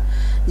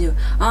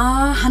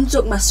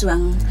 हानचोकमा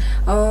सुवाङ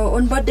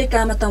उन बर्थडे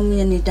कामा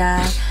तमियानिटा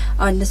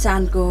अन्य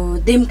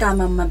सानको देम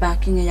काममा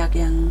बाकिङ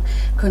याक्याङ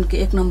खनके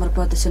 1 नम्बर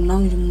प्रदेश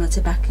नङजुङमा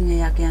चाहिँ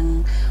बाकिङ याक्याङ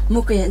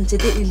मुके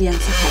चाहिँ इलियाङ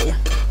सखाया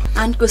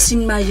आनको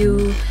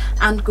सिङमायु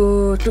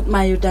आनको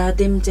टुकमायुटा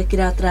देम चाहिँ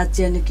किरात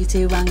राज्य नकि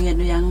चाहिँ वाङ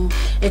यानुयाङ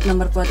 1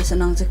 नम्बर प्रदेश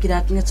नङ चाहिँ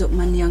किरात ने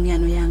चोकमा नियङ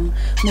यानुयाङ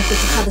मुके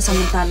चाहिँ खादा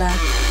समताला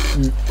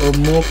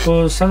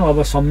मोकोसँग अब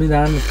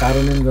संविधान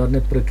कार्यान्वयन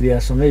गर्ने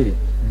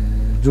प्रक्रियासँगै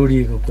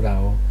जोडिएको कुरा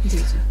हो।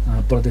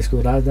 प्रदेशको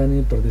राजधानी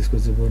प्रदेशको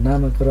चाहिँ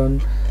नामाकरण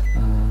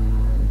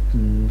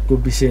को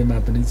विषयमा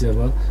पनि चाहिँ अब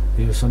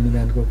यो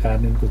संविधानको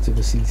कार्यान्वयनको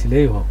चाहिँ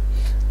सिलसिलै हो।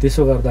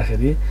 त्यसो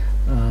गर्दाखेरि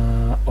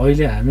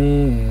अहिले हामी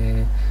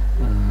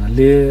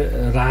ले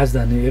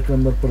राजधानी 1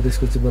 नम्बर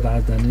प्रदेशको चाहिँ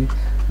राजधानी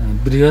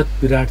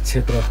विराट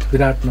क्षेत्र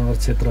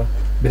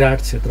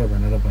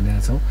भनेर भनेका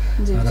छौँ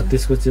र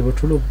त्यसको चाहिँ अब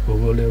ठुलो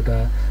भूगोल एउटा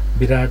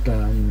विराट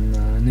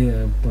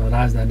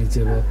राजधानी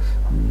चाहिँ अब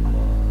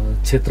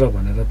क्षेत्र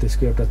भनेर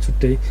त्यसको एउटा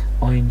छुट्टै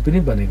ऐन पनि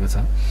बनेको छ।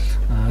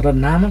 र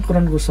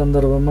नामाकरणको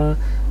सन्दर्भमा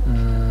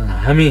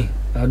हामी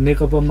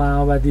नेकपा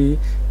माओवादी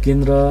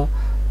केन्द्र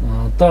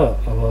त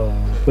अब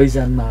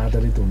पहिचानमा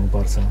आधारित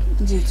हुनुपर्छ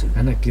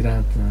हैन,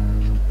 किराँत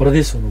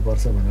प्रदेश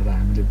हुनुपर्छ भनेर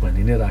हामीले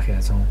भनि नै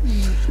राखेका छौँ।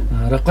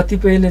 र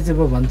कतिपयले चाहिँ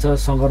अब भन्छ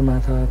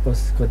सगरमाथा,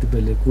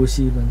 कतिपयले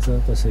कोशी भन्छ,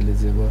 कसैले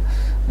चाहिँ अब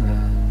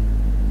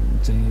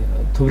चाहिँ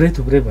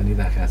थुप्रै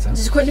भनिराखेका छ।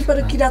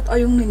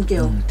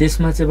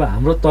 त्यसमा चाहिँ अब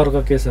हाम्रो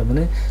तर्क के छ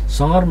भने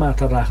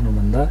सगरमाथा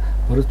राख्नुभन्दा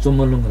बरु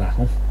चोमलुङ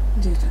राखौँ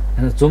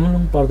हैन।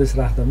 चोमलुङ प्रदेश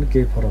राख्दा पनि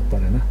केही फरक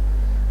परेन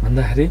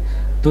भन्दाखेरि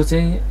त्यो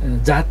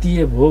चाहिँ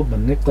जातीय भयो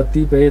भन्ने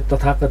कतिपय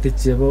तथाकथित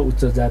चाहिँ अब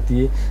उच्च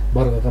जातीय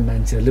वर्गका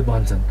मान्छेहरूले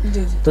भन्छन्।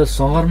 त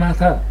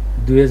सगरमाथा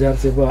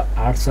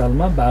 2008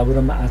 सालमा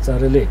बाबुराम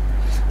आचार्यले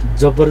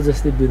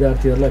जबरजस्ती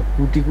विद्यार्थीहरूलाई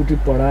कुटी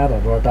पढाएर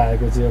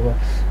रटाएको चाहिँ अब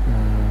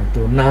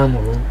त्यो नाम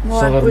हो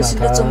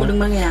सगरमाथा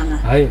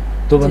है।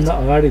 त्योभन्दा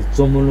अगाडि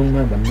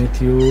चोमुलुङमा भन्ने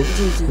थियो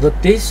र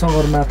त्यही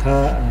सगरमाथा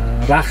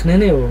राख्ने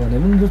नै हो भने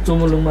पनि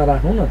चोमुलुङमा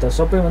राखौँ न त।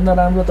 सबैभन्दा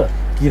राम्रो त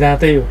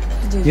किराँतै हो।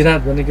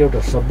 किराँत भनेको एउटा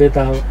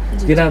सभ्यता हो,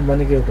 किराँत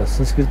भनेको एउटा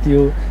संस्कृति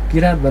हो,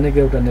 किराँत भनेको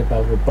एउटा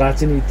नेपालको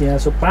प्राचीन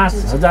इतिहास हो,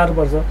 5000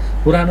 वर्ष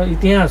पुरानो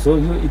इतिहास हो।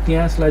 यो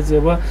इतिहासलाई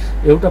चाहिँ अब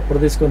एउटा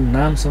प्रदेशको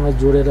नामसँग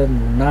जोडेर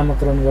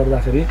नामाकरण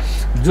गर्दाखेरि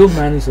जो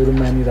मानिसहरू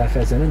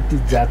मानिराखेका छैनन् ती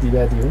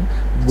जातिवादी हुन्,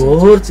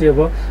 घोर चाहिँ अब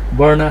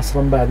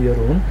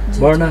वर्णाश्रमवादीहरू हुन्।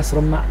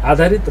 वर्णाश्रममा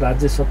आधारित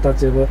राज्य सत्ता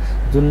चाहिँ अब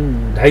जुन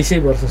 250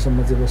 वर्षसम्म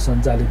चाहिँ अब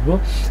सञ्चालित भयो,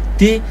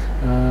 ती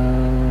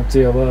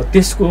चाहिँ अब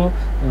त्यसको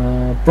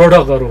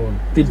प्रोडक्टहरू हुन्,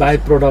 ती बाई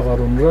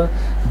प्रोडक्टहरू हुन्। र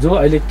जो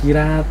अहिले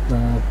किराँत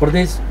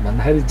प्रदेश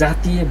भन्दाखेरि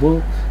जातीय भयो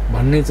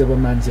भन्ने चाहिँ अब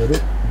मान्छेहरू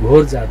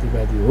घोर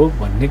जातिवादी हो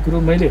भन्ने कुरो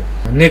मैले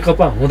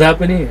नेकपा हुँदा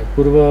पनि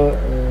पूर्व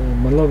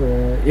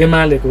मतलब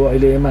एमालेको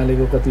अहिले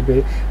एमालेको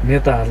कतिपय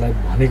नेताहरूलाई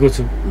भनेको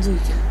छु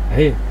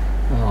है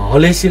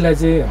हलेसीलाई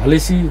चाहिँ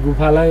हलेसी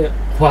गुफालाई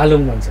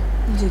ख्वालुङ भन्छ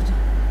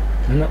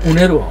हैन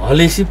उनीहरू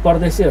हलेसी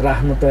प्रदेश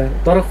राख्न तयार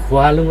तर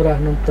ख्वालुङ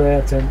राख्न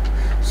तयार छैन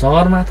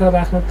सगरमाथा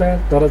राख्न तयार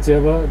तर चाहिँ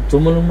अब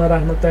चुमलुङमा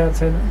राख्न तयार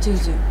छैन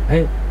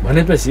है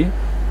भनेपछि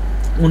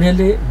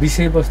उनीहरूले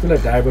विषयवस्तुलाई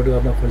डाइभर्ट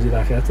गर्न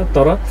खोजिराखेको छ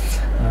तर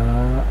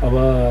अब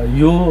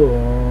यो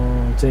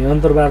चाहिँ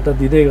अन्तर्वार्ता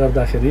दिँदै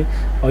गर्दाखेरि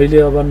अहिले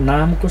अब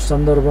नामको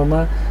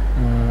सन्दर्भमा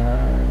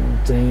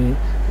चाहिँ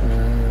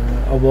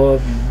अब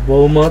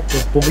बहुमत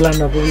पुग्ला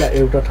नपुग्ला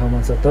एउटा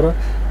ठाउँमा छ तर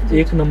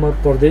 1 नम्बर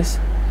प्रदेश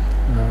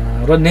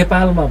र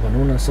नेपालमा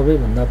भनौँ न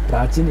सबैभन्दा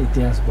प्राचीन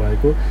इतिहास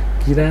भएको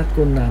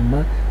किराँतको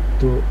नाममा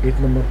त्यो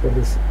 1 नम्बर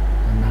प्रदेश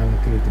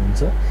नामाकृत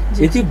हुन्छ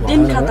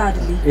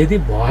यदि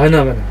भएन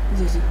भने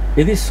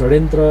यदि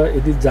षड्यन्त्र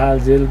यदि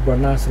जालजेल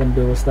वर्णाश्रम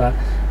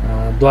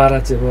व्यवस्थाद्वारा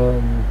चाहिँ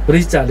अब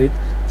परिचालित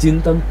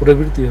चिन्तन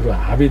प्रवृत्तिहरू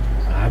हाबी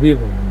भयो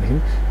भनेदेखि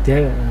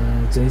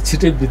त्यहाँ चाहिँ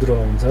छिटै विद्रोह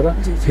हुन्छ र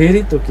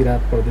फेरि त्यो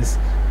किराँत प्रदेश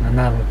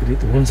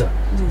नामाकृत हुन्छ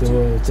त्यो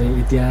चाहिँ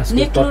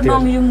इतिहासको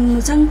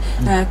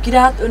तथ्य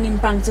किराँत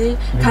उनिम्पाङ चाहिँ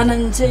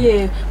खानन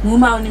चाहिँ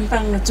मुमा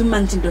उनिम्पाङ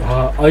चुम्मान चिन्डो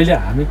अहिले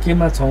हामी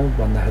केमा छौँ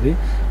भन्दाखेरि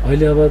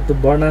अहिले अब त्यो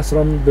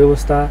वर्णाश्रम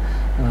व्यवस्था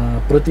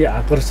प्रति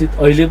आकर्षित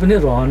अहिले पनि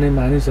रहने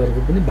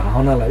मानिसहरूको पनि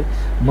भावनालाई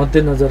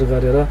मध्यनजर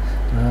गरेर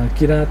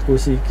किराँत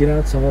कोशी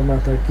किराँत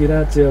सगरमाथा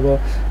किराँत चाहिँ अब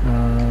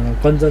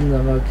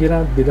कञ्चनजङ्घा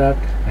किराँत विराट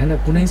हैन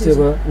कुनै चाहिँ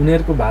अब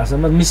उनीहरूको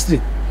भाषामा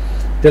मिश्रित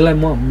त्यसलाई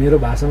म मेरो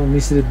भाषामा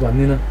मिश्रित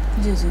भन्दिनँ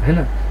हैन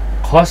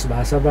खस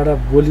भाषाबाट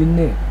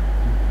बोलिने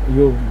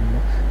यो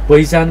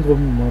पहिचानको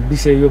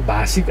विषय यो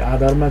भाषिक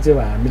आधारमा चाहिँ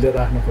हामीले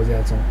राख्न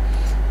खोजेका छौँ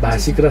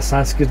भाषिक र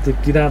सांस्कृतिक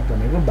किराँत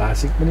भनेको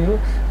भाषिक पनि हो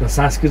र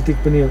सांस्कृतिक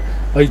पनि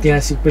हो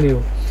ऐतिहासिक पनि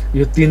हो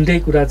यो तीनटै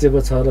कुरा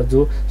चाहिँ छ र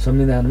जो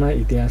संविधानमा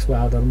इतिहासको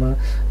आधारमा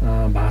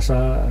भाषा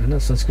हैन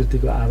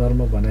संस्कृतिको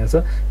आधारमा भनेको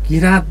छ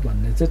किराँत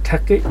भन्ने चाहिँ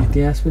ठ्याक्कै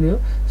इतिहास पनि हो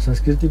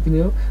संस्कृति पनि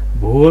हो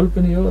भूगोल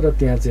पनि हो र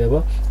त्यहाँ चाहिँ अब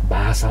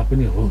भाषा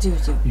पनि हो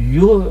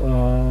यो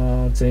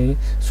चाहिँ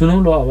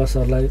सुनौलो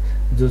अवसरलाई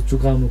जो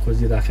चुकाउनु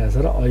खोजिराखेको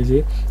छ र अहिले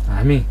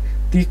हामी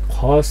ती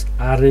खस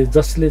आर्य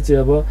जसले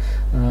चाहिँ अब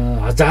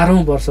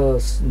हजारौं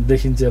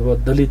वर्षदेखि चाहिँ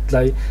अब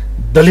दलितलाई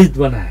दलित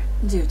बनाए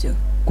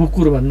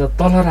कुकुरभन्दा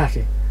तल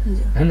राखे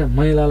हैन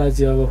महिलालाई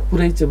चाहिँ अब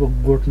पुरै चाहिँ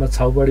अब गोठमा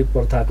छाउबाडी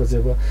प्रथाको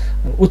चाहिँ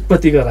अब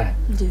उत्पत्ति गराए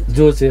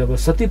जो चाहिँ अब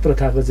सती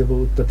प्रथाको चाहिँ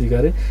अब उत्पत्ति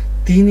गरे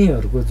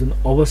तिनीहरूको जुन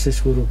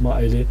अवशेषको रूपमा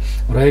अहिले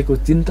रहेको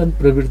चिन्तन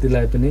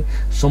प्रवृत्तिलाई पनि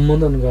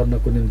सम्बोधन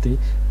गर्नको निम्ति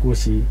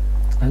कोशी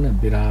हैन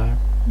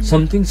विराट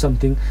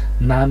समथिङ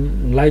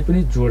नामलाई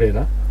पनि जोडेर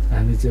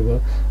हामी चाहिँ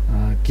अब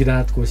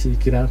किराँत कोशी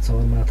किराँत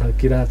सगरमाथा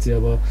किराँत चाहिँ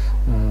अब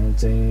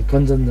चाहिँ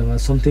कञ्चनजङ्घा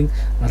समथिङ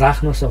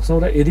राख्न सक्छौँ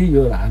र यदि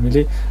यो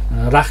हामीले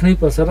राख्नै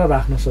पर्छ र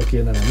राख्न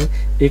सकिएन भने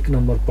 1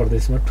 नम्बर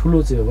प्रदेशमा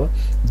ठुलो चाहिँ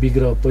अब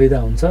विग्रह पैदा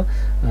हुन्छ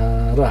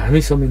र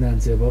हामी संविधान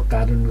चाहिँ अब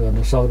कार्यान्वयन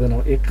गर्न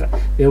सक्दैनौँ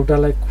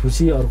एउटालाई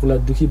खुसी अर्कोलाई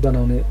दुखी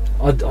बनाउने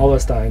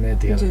अवस्था होइन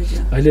यतिखेर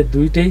अहिले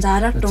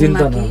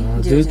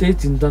दुईटै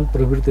चिन्तन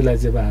प्रवृत्तिलाई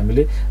चाहिँ अब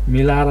हामीले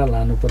मिलाएर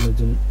लानुपर्ने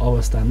जुन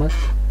अवस्थामा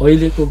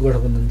अहिलेको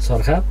गठबन्धन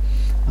सरकार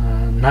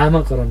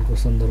नामकरणको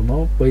सन्दर्भमा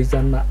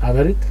पहिचानमा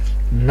आधारित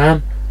नाम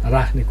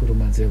राख्ने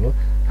कुरोमा चाहिँ अब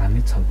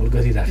हामी छलफल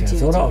गरिराखेका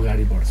छौँ र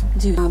अगाडि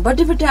बढ्छौँ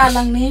बड्डे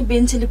आलाङ्ने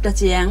बेन्सेलिप्टा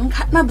चियाङ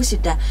खाटमा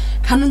बुसिटा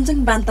खानुन्जङ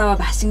बान्तावा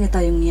भाषिङ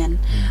तयुङयान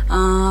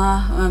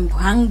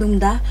भुहाङ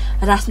दुम्दा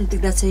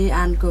राजनीतिक दा चाहिँ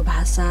आनको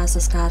भाषा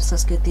संस्कार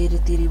संस्कृति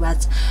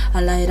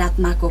रीतिरिवाजलाई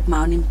रातमा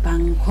कोपमा निम्पाङ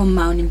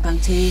खोममा निम्पाङ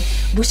चाहिँ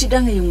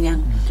बुसिडाङ युङयाङ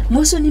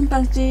मोसो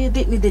निम्पाङ चाहिँ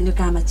देख्ने देख्ने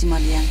कामा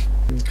चिमल्याङ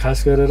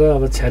खास गरेर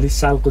अब 46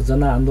 सालको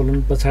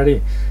जनआन्दोलन पछाडि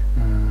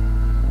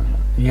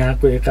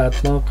यहाँको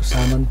एकात्मक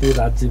सामन्ती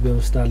राज्य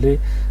व्यवस्थाले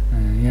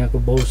यहाँको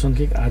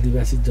बहुसंख्यक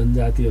आदिवासी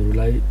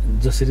जनजातिहरूलाई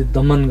जसरी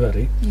दमन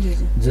गरे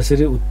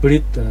जसरी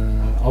उत्पीडित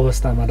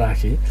अवस्थामा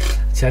राखे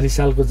 46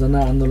 सालको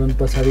जनआन्दोलन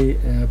पछाडि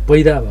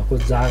पैदा भएको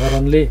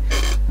जागरणले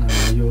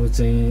यो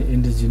चाहिँ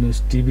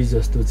इन्डिजिनस टिभी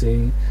जस्तो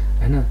चाहिँ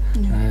हैन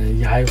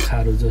यायो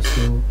खारो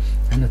जस्तो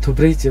हैन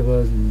थुप्रै चाहिँ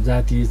अब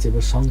जातीय चाहिँ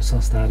अब सङ्घ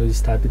संस्थाहरू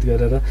स्थापित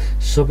गरेर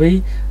सबै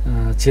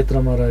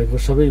क्षेत्रमा रहेको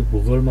सबै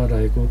भूगोलमा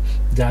रहेको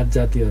जात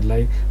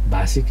जातिहरूलाई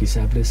भाषिक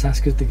हिसाबले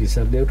सांस्कृतिक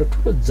हिसाबले एउटा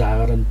ठुलो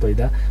जागरण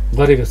पैदा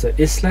गरेको छ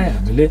यसलाई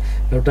हामीले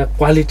एउटा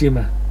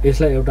क्वालिटीमा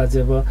यसलाई एउटा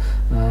चाहिँ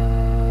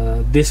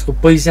अब देशको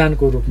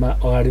पहिचानको रूपमा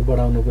अगाडि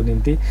बढाउनको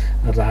निम्ति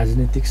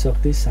राजनीतिक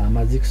शक्ति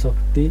सामाजिक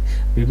शक्ति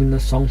विभिन्न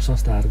सङ्घ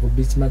संस्थाहरूको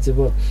बीचमा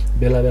चाहिँ अब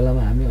बेला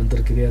बेलामा हामी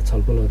अन्तर्क्रिया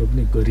छलफलहरू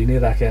पनि गरि नै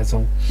राखेका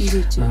छौँ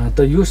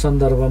त यो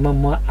सन्दर्भमा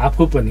म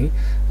आफू पनि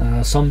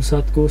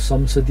संसदको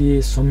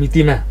संसदीय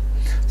समितिमा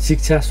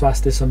शिक्षा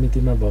स्वास्थ्य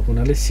समितिमा भएको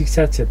हुनाले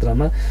शिक्षा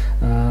क्षेत्रमा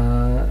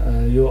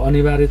यो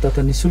अनिवार्य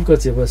तथा निशुल्क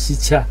चाहिँ अब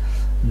शिक्षा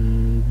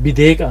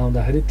विधेयक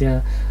आउँदाखेरि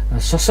त्यहाँ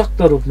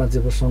सशक्त रूपमा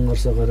चाहिँ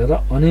सङ्घर्ष गरेर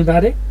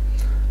अनिवार्य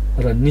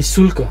र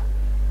निशुल्क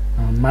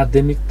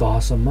माध्यमिक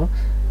तहसम्म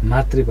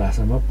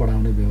मातृभाषामा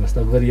पढाउने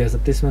व्यवस्था गरिएको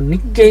छ त्यसमा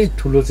निकै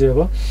ठुलो चाहिँ अब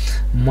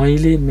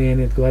मैले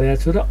मेहनत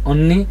गरेको छु र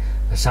अन्य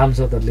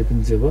सांसदहरूले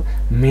पनि चाहिँ अब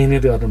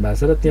मेहनत गर्नुभएको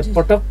छ र त्यहाँ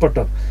पटक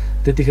पटक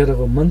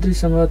त्यतिखेरको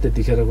मन्त्रीसँग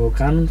त्यतिखेरको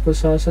कानुनको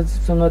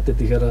सहसचिवसँग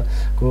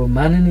त्यतिखेरको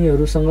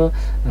माननीयहरूसँग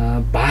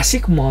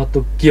भाषिक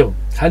महत्त्व के हो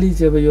खालि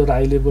चाहिँ अब यो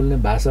राईले बोल्ने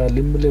भाषा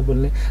लिम्बूले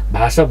बोल्ने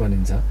भाषा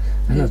भनिन्छ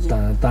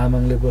हैन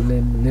तामाङले बोल्ने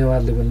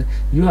नेवारले बोल्ने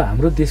यो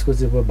हाम्रो देशको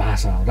चाहिँ अब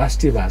भाषा हो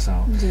राष्ट्रिय भाषा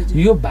हो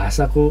यो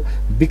भाषाको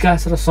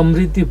विकास र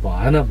समृद्धि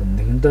भएन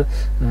भनेदेखि त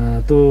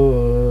त्यो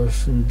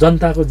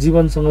जनताको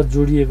जीवनसँग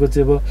जोडिएको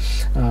चाहिँ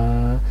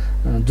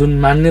अब जुन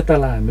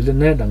मान्यतालाई हामीले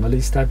नयाँ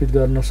ढङ्गले स्थापित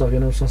गर्न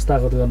सकेनौँ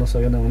संस्थागत गर्न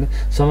सकेनौँ भने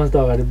समाज त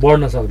अगाडि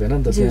बढ्न सक्दैन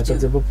नि त त्यहाँ त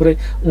चाहिँ पुरै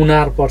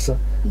उनार पर्छ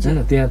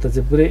हैन त्यहाँ त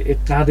चाहिँ पुरै एक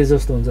काँधे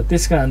जस्तो हुन्छ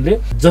त्यसकारणले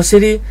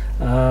जसरी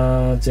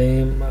चाहिँ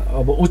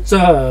अब उच्च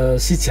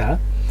शिक्षा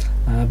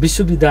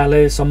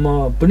विश्वविद्यालयसम्म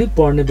पनि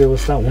पढ्ने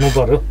व्यवस्था हुनु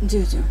पर्यो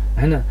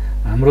हैन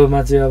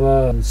हाम्रोमा चाहिँ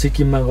अब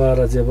सिक्किममा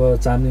गएर चाहिँ अब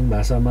चामलिङ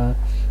भाषामा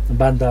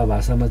बान्ता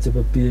भाषामा चाहिँ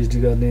अब पिएचडी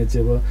गर्ने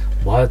चाहिँ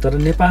अब भयो तर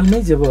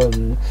नेपालमै चाहिँ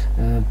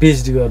अब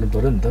पिएचडी गर्नु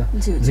पर्यो नि त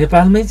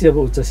नेपालमै चाहिँ अब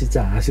उच्च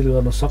शिक्षा हासिल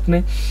गर्न सक्ने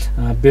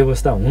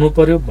व्यवस्था हुनु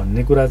पर्यो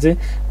भन्ने कुरा चाहिँ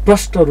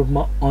प्रष्ट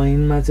रूपमा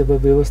ऐनमा चाहिँ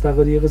अब व्यवस्था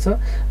गरिएको छ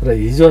र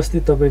हिजो अस्ति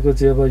तपाईँको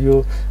चाहिँ अब यो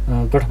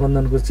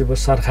गठबन्धनको चाहिँ अब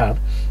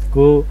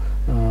सरकारको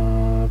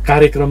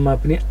कार्यक्रममा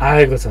पनि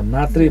आएको छ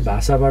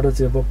मातृभाषाबाट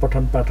चाहिँ अब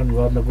पठन पाठन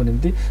गर्नको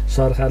निम्ति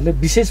सरकारले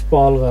विशेष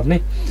पहल गर्ने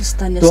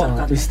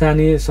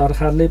स्थानीय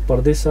सरकारले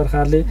प्रदेश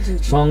सरकारले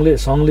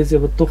सङ्घले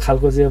चाहिँ अब त्यो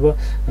खालको चाहिँ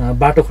अब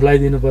बाटो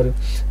खुलाइदिनु पर्यो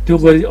त्यो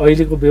गरी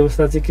अहिलेको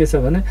व्यवस्था चाहिँ के छ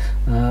भने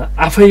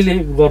आफैले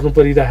गर्नु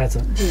परिरहेछ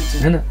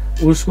हैन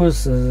उसको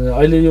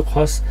अहिले यो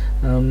खस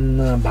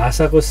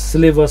भाषाको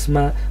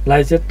सिलेबसमा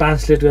लाई चाहिँ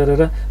ट्रान्सलेट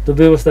गरेर त्यो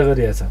व्यवस्था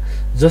गरिएको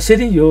छ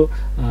जसरी यो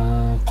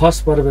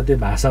खस पर्वतीय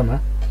भाषामा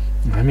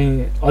हामी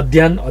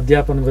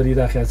अध्यापन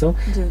गरिराखेका छौँ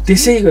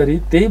त्यसै गरी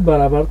त्यही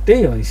बराबर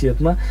त्यही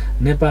हैसियतमा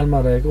नेपालमा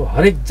रहेको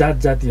हरेक जात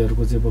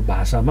जातिहरूको चाहिँ अब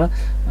भाषामा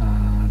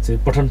चाहिँ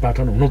पठन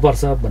पाठन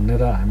हुनुपर्छ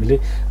भनेर हामीले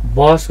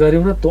बहस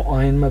गऱ्यौँ र त्यो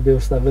ऐनमा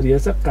व्यवस्था गरिएको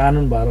छ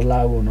कानुन भएर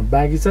लागू हुन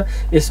बाँकी छ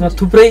यसमा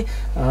थुप्रै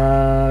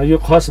यो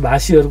खस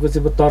भाषीहरूको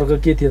चाहिँ अब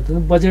तर्क के थियो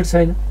त बजेट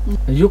छैन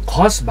यो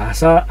खस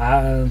भाषा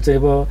चाहिँ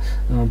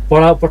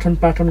अब पठन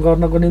पाठन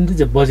गर्नको निम्ति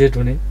चाहिँ बजेट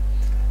हुने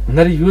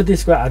भन्दाखेरि यो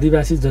देशको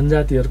आदिवासी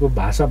जनजातिहरूको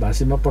भाषा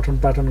भाषीमा पठन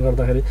पाठन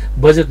गर्दाखेरि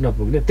बजेट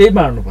नपुग्ने त्यही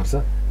बाँड्नुपर्छ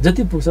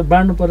जति पुग्छ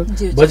बाँड्नु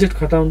पर्यो बजेट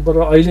खटाउनु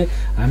पर्यो अहिले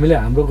हामीले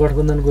हाम्रो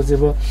गठबन्धनको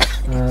चाहिँ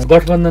अब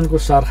गठबन्धनको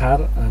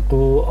सरकारको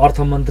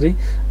अर्थमन्त्री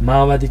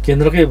माओवादी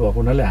केन्द्रकै भएको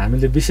हुनाले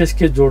हामीले विशेष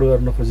के जोड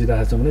गर्न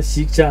खोजिरहेका छौँ भने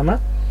शिक्षामा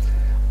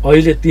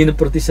अहिले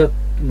 3%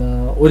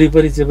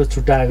 वरिपरि चाहिँ अब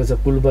छुट्याएको छ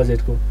कुल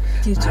बजेटको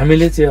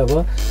हामीले चाहिँ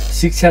अब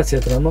शिक्षा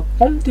क्षेत्रमा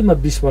कम्तीमा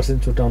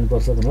 20%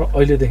 छुट्याउनुपर्छ भनेर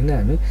अहिलेदेखि नै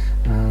हामी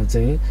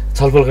चाहिँ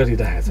छलफल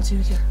गरिरहेका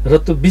छौँ र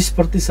त्यो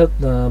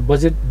 20%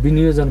 बजेट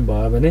विनियोजन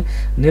भयो भने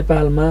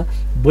नेपालमा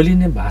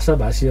बोलिने भाषा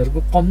भाषीहरूको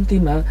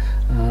कम्तीमा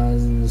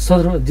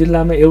सदर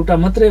जिल्लामा एउटा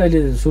मात्रै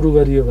अहिले सुरु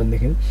गरियो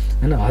भनेदेखि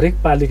हैन हरेक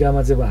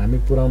पालिकामा चाहिँ अब हामी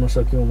पुर्याउन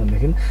सक्यौँ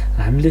भनेदेखि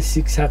हामीले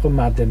शिक्षाको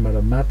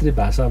माध्यमबाट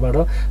मातृभाषाबाट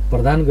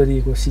प्रदान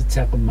गरिएको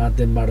शिक्षाको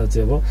माध्यमबाट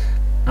चाहिँ अब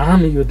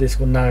आम यो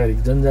देशको नागरिक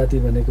जनजाति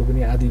भनेको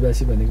पनि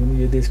आदिवासी भनेको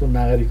पनि यो देशको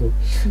नागरिक हो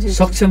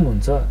सक्षम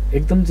हुन्छ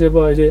एकदम चाहिँ अब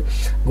अहिले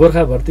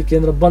गोर्खा भर्ती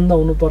केन्द्र बन्द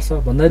हुनुपर्छ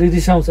भन्दाखेरि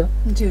रिसाउँछ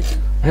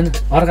हैन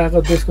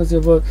अर्काको देशको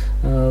चाहिँ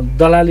अब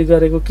दलाली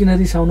गरेको किन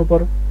रिसाउनु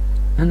पर्यो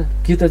हैन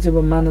कि त चाहिँ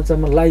अब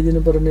मानवचामा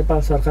लगाइदिनु पर्यो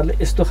नेपाल सरकारले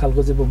यस्तो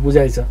खालको चाहिँ अब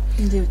बुझाइ छ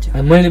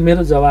मैले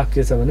मेरो जवाफ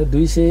के छ भने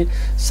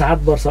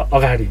 207 वर्ष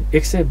अगाडि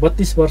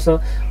 132 वर्ष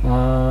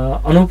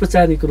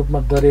अनौपचारिक रूपमा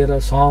गरेर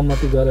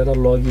सहमति गरेर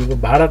लगिएको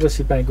भाडाको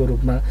सिपाहीको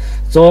रूपमा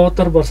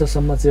 74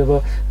 वर्षसम्म चाहिँ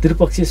अब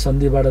त्रिपक्षीय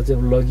सन्धिबाट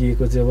चाहिँ अब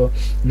लगिएको चाहिँ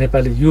अब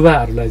नेपाली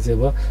युवाहरूलाई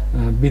चाहिँ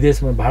अब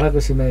विदेशमा भाडाको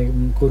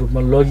सिपाहीको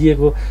रूपमा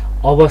लगिएको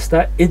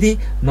अवस्था यदि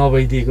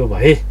नभइदिएको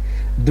भए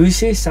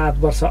 207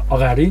 वर्ष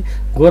अगाडि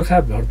गोर्खा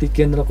भर्ती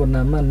केन्द्रको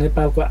नाममा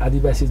नेपालको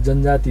आदिवासी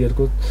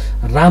जनजातिहरूको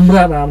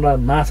राम्रा राम्रा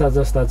माछा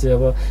जस्ता चाहिँ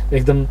अब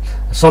एकदम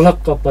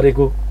सलक्क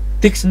परेको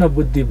तीक्ष्ण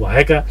बुद्धि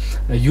भएका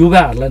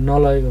युवाहरूलाई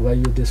नलगेको भए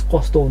यो देश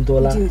कस्तो हुन्थ्यो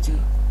होला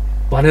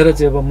भनेर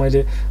चाहिँ अब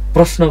मैले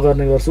प्रश्न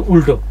गर्ने गर्छु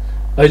उल्टो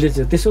अहिले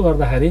चाहिँ त्यसो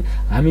गर्दाखेरि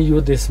हामी यो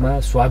देशमा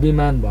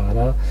स्वाभिमान भएर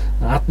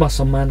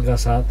आत्मसम्मानका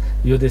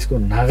साथ यो देशको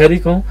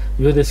नागरिक हौँ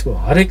यो देशको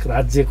हरेक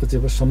राज्यको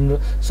चाहिँ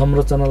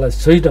संरचनालाई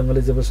सही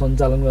ढङ्गले चाहिँ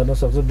सञ्चालन गर्न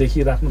सक्छौँ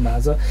देखिराख्नु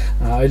भएको छ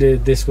अहिले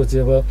देशको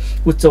चाहिँ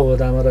अब उच्च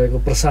ओहदामा रहेको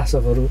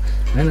प्रशासकहरू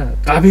हैन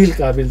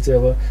काबिल चाहिँ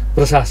अब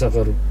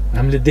प्रशासकहरू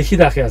हामीले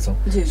देखिराखेका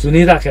छौँ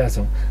सुनिराखेका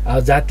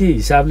छौँ जातीय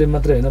हिसाबले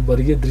मात्रै होइन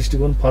वर्गीय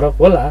दृष्टिकोण फरक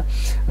होला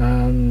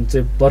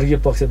चाहिँ वर्गीय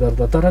पक्षधर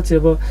तर चाहिँ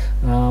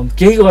अब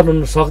केही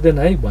गर्नु सक्दैन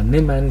है भन्ने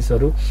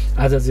मानिसहरू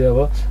आज चाहिँ अब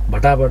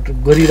भटाभट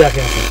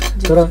गरिराखेका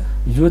छन् तर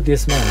यो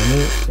देशमा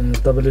हामी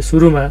तपाईले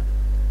सुरुमा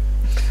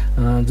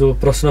जो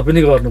प्रश्न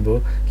पनि गर्नुभयो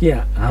कि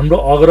हाम्रो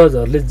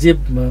अग्रजहरूले जे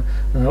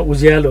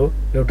उज्यालो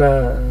एउटा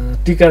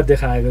टीका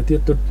देखाएको थियो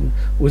त्यो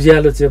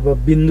उज्यालो चाहिँ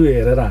अब बिन्दु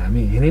हेरेर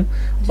हामी हिँड्यौँ।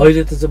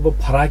 अहिले त जब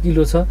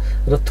फराकिलो छ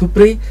र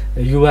थुप्रै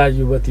युवा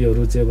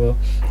युवतीहरू चाहिँ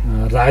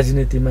अब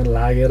राजनीतिमा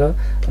लागेर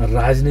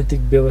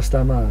राजनीतिक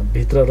व्यवस्थामा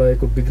भित्र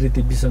रहेको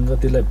विकृति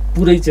विसङ्गतिलाई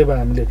पुरै चाहिँ अब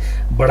हामीले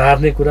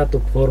बढार्ने कुरा, त्यो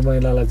फोहोर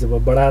मैलालाई चाहिँ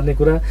अब बढार्ने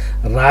कुरा,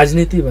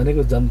 राजनीति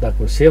भनेको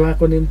जनताको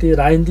सेवाको निम्ति,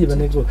 राजनीति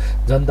भनेको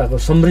जनताको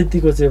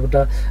समृद्धिको चाहिँ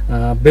एउटा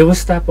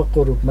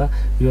व्यवस्थापकको रूपमा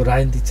यो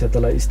राजनीतिक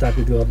क्षेत्रलाई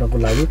स्थापित गर्नको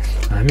लागि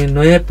हामी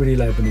नयाँ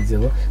पिँढीलाई पनि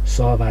चाहिँ अब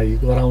सहभागी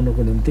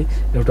गराउनको निम्ति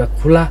एउटा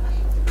खुला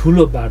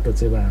ठुलो बाटो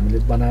चाहिँ अब हामीले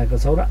बनाएका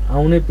छौँ र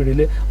आउने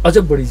पिँढीले अझ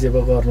बढी चाहिँ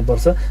अब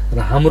गर्नुपर्छ र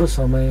हाम्रो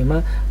समयमा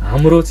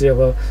हाम्रो चाहिँ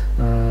अब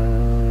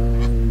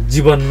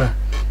जीवनमा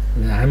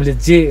हामीले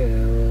जे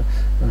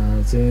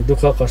चाहिँ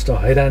दुःख कष्ट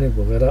हैरानी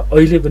भोगेर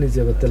अहिले पनि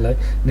चाहिँ अब त्यसलाई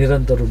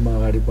निरन्तर रूपमा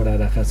अगाडि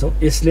बढाइरहेका छौँ।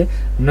 यसले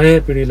नयाँ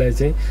पिँढीलाई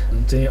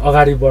चाहिँ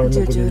अगाडि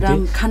बढ्नुको निम्ति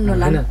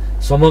होइन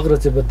समग्र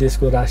चाहिँ अब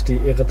देशको राष्ट्रिय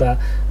एकता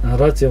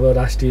र चाहिँ अब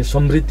राष्ट्रिय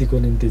समृद्धिको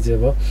निम्ति चाहिँ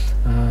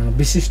अब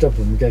विशिष्ट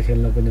भूमिका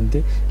खेल्नको निम्ति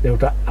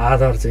एउटा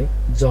आधार चाहिँ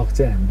जग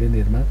चाहिँ हामीले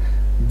निर्माण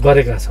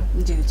गरेका छौँ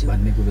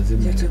भन्ने कुरो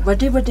चाहिँ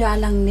बटे बटे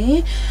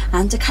आलाङ्ने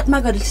हान्छ खाटमा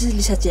गरेर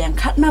लिसा चाहिँ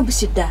खाटमा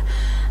बिसिड्डा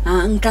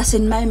अंका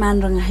सेनमाई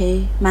मानरङ हे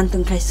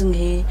मान्तुङ खाइसुङ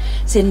हे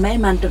सेनमाई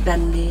मान्टुक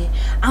डान्ने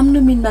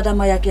आम्नु मिनबादा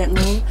मया क्याङ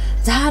हो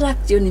झाराक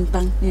त्यो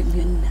निम्पाङ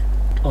निम्न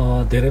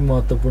धेरै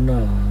महत्त्वपूर्ण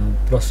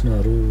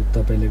प्रश्नहरू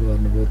तपाईले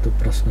गर्नुभयो। त्यो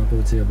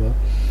प्रश्नको चाहिँ अब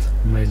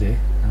मैले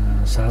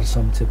सार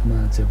संक्षेपमा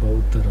चाहिँ अब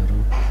उत्तरहरू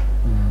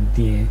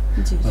दिएँ।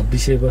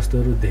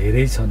 विषयवस्तुहरू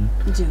धेरै छन्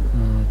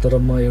तर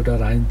म एउटा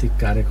राजनीतिक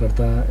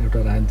कार्यकर्ता, एउटा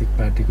राजनीतिक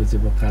पार्टीको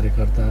चाहिँ अब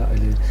कार्यकर्ता,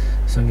 अहिले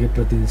सङ्घीय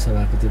प्रतिनिधि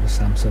सभाको चाहिँ अब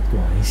सांसदको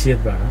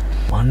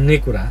हैसियतबाट भन्ने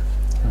कुरा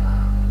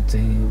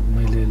चाहिँ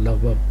मैले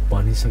लगभग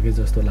भनिसके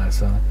जस्तो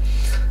लाग्छ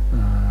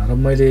र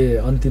मैले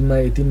अन्तिममा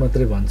यति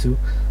मात्रै भन्छु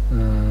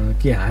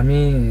कि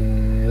हामी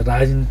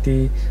राजनीति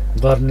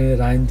गर्ने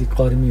राजनीतिक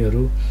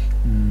कर्मीहरू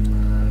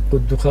को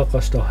दुःख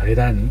कष्ट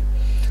हैरानी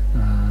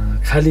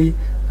खालि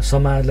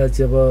समाजलाई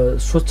चाहिँ अब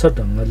स्वच्छ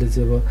ढङ्गले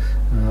चाहिँ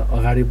अब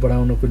अगाडि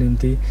बढाउनको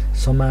निम्ति,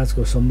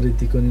 समाजको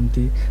समृद्धिको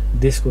निम्ति,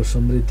 देशको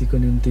समृद्धिको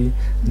निम्ति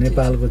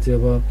नेपालको चाहिँ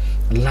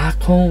अब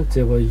लाखौँ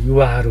चाहिँ अब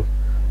युवाहरू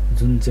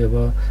जुन चाहिँ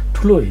अब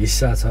ठुलो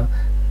हिस्सा छ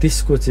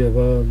त्यसको चाहिँ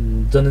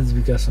अब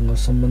जनजीविकासँग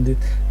सम्बन्धित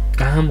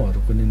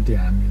कामहरूको निम्ति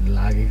हामी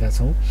लागेका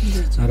छौँ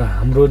र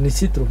हाम्रो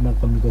निश्चित रूपमा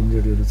कमी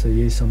कमजोरीहरू छ।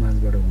 यही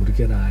समाजबाट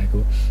हुर्केर आएको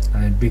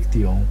हामी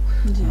व्यक्ति हौँ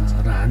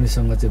र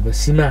हामीसँग चाहिँ अब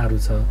सीमाहरू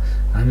छ,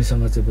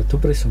 हामीसँग चाहिँ अब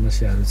थुप्रै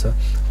समस्याहरू छ।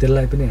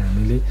 त्यसलाई पनि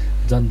हामीले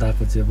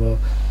जनताको चाहिँ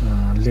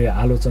अब ले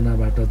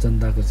आलोचनाबाट,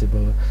 जनताको चाहिँ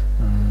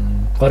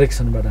अब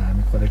करेक्सनबाट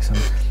हामी करेक्सन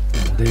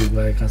हुँदै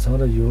गएका छौँ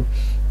र यो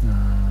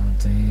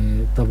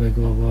चाहिँ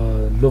तपाईँको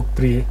अब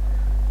लोकप्रिय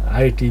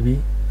आइटिभी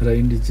र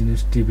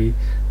इन्डिजिनियस टिभी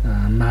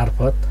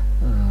मार्फत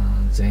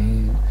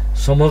चाहिँ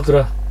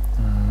समग्र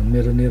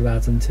मेरो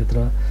निर्वाचन क्षेत्र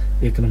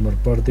 1 नम्बर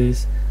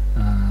प्रदेश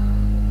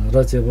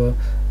र चाहिँ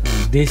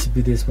अब देश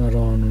विदेशमा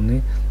रहनुहुने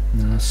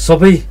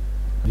सबै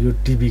यो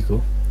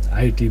टिभीको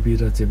आइटिभी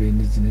र चाहिँ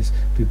इन्डिजिनियस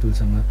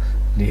पिपुलसँग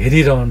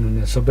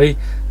हेरिरहनुहुने सबै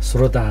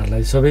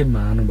श्रोताहरूलाई, सबै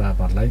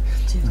महानुभावहरूलाई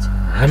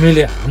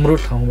हामीले हाम्रो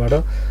ठाउँबाट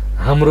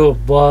हाम्रो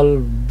बल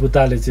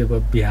बुताले चाहिँ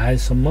अब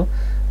भ्याएसम्म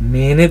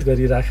मेहनत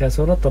गरिराखेका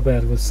छौँ र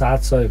तपाईँहरूको साथ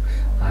सहयोग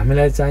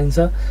हामीलाई चाहिन्छ।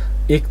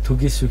 एक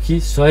थुकी सुखी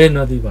 100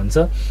 नदी भन्छ।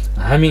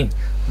 हामी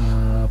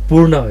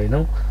पूर्ण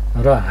होइनौँ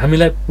र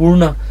हामीलाई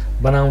पूर्ण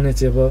बनाउने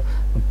चाहिँ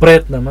अब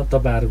प्रयत्नमा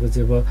तपाईँहरूको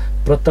चाहिँ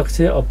अब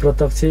प्रत्यक्ष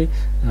अप्रत्यक्ष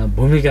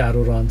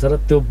भूमिकाहरू रहन्छ र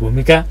त्यो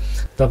भूमिका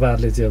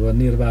तपाईँहरूले चाहिँ अब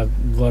निर्वाह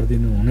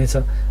गरिदिनु हुनेछ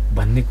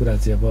भन्ने कुरा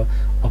चाहिँ अब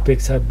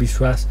अपेक्षा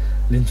विश्वास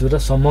लिन्छु र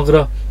समग्र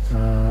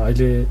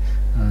अहिले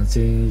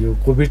चाहिँ यो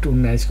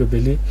कोभिड-19 को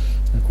बेली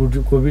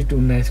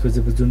कोभिड-19 को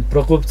चाहिँ जुन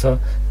प्रकोप छ,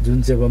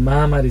 जुन चाहिँ अब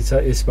महामारी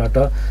छ, यसबाट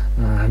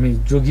हामी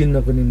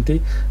जोगिनको निम्ति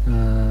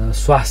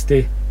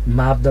स्वास्थ्य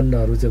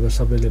मापदण्डहरू चाहिँ अब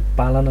सबैले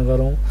पालना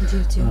गरौँ।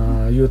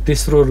 यो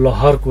तेस्रो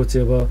लहरको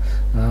चाहिँ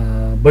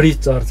अब बढी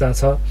चर्चा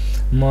छ।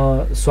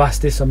 म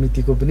स्वास्थ्य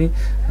समितिको पनि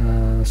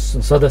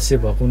सदस्य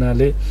भएको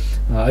हुनाले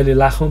अहिले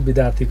लाखौँ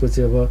विद्यार्थीको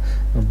चाहिँ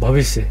अब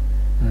भविष्य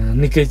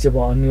निकै चाहिँ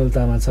अब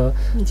अन्यलतामा छ।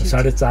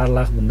 4.5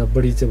 लाखभन्दा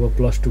बढी चाहिँ अब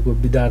 +2 को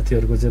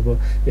विद्यार्थीहरूको चाहिँ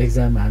अब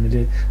एक्जाम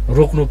हामीले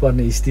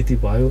रोक्नुपर्ने स्थिति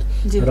भयो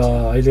र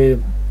अहिले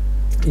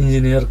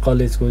इन्जिनियर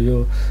कलेजको यो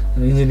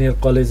इन्जिनियर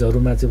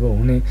कलेजहरूमा चाहिँ अब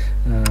हुने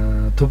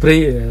थुप्रै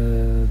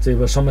चाहिँ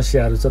अब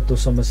समस्याहरू छ। त्यो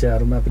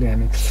समस्याहरूमा पनि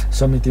हामी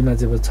समितिमा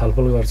चाहिँ अब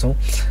छलफल गर्छौँ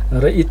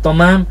र यी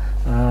तमाम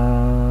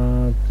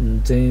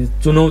चाहिँ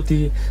चुनौती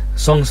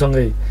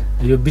सँगसँगै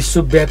यो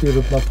विश्वव्यापी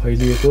रूपमा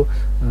फैलिएको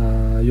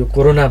यो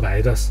कोरोना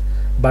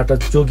भाइरसबाट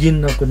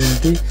जोगिनको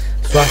निम्ति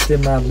स्वास्थ्य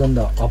मापदण्ड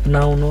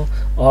अपनाउन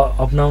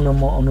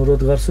म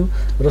अनुरोध गर्छु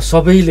र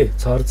सबैले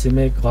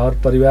छरछिमेक घर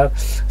परिवार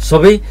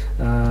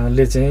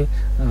सबैले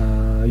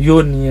चाहिँ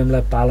यो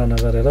नियमलाई पालना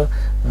गरेर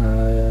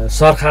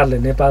सरकारले,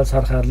 नेपाल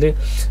सरकारले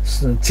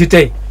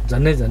छिटै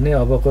झन्नै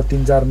अबको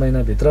 3-4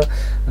 महिनाभित्र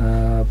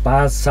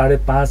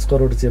 5-5.5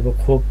 करोड चाहिँ अब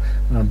खोप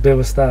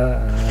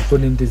व्यवस्थाको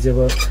निम्ति चाहिँ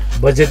अब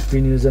बजेट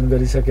विनियोजन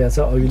गरिसकेका छ।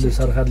 अघिल्लो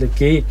सरकारले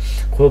केही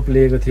खोप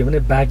लिएको थियो भने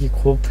बाँकी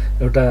खोप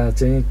एउटा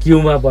चाहिँ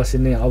क्युमा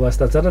बसिने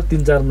अवस्था छ र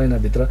 3-4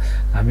 महिनाभित्र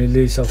हामी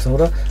ल्याइसक्छौँ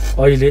र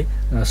अहिले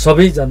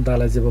सबै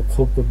जनतालाई चाहिँ अब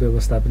खोपको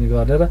व्यवस्था पनि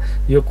गर्ने र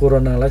यो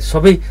कोरोनालाई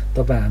सबै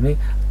हामी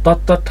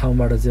तत्त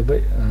ठाउँबाट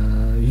चाहिँ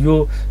यो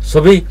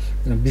सबै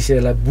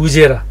विषयलाई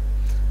बुझेर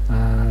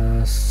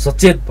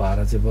सचेत भएर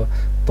चाहिँ अब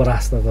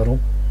परास्त गरौँ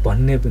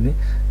भन्ने पनि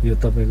यो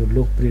तपाईँको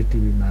लोकप्रिय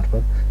टिभी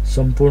मार्फत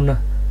सम्पूर्ण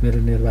मेरो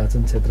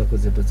निर्वाचन क्षेत्रको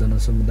चाहिँ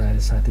जनसमुदाय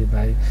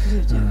साथीभाइ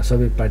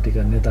सबै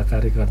पार्टीका नेता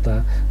कार्यकर्ता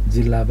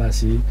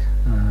जिल्लावासी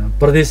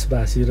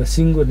प्रदेशवासी र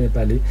सिङ्गो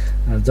नेपाली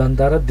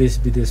जनता र देश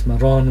विदेशमा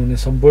रहनुहुने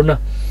सम्पूर्ण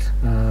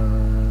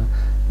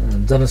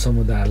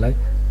जनसमुदायलाई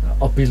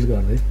अपिल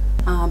गर्दै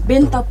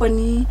बेन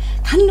पनि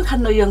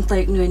खानु यङ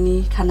तयक नुनी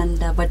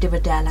खानन्दा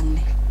बड्डे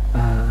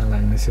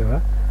आलाङ्ने सेवा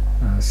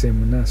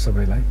सेमुना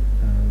सबैलाई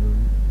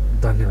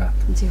धन्यवाद।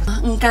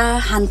 उनका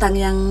हान्ताङ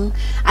याङ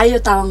आयो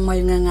तावाङ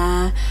मयुङा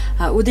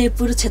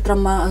उदयपुर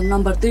क्षेत्रमा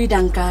नम्बर 2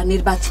 डाङका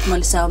निर्वाचित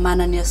मलिसा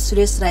माननीय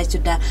सुरेश राई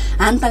चुड्डा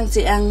हान्ताङ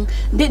चाहिँ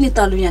डेनी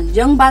तलुयान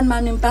यङ बान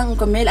मानिम्पाङ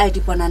उनको मेल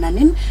ID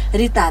पनानानिन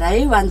Rita Rai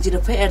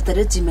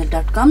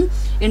 105@gmail.com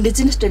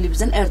indigenous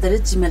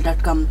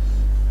television@gmail.com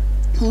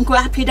उनको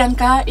आफी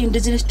डाङ्का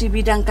इन्डिजिनस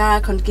टिभी डाङ्का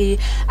खन्की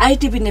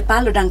आइटिभी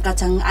नेपाल डाङ्का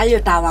छन् आयो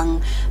टावाङ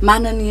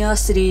माननीय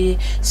श्री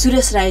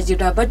सुरेश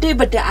राईज्यूटा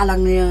बड्डे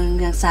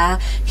आलाङ्ने सा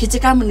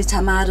खिचेका मुनि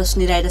छामा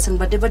रोशनी राई रसङ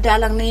बड्डे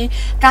आलाङ्ने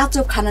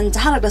काचोप खानन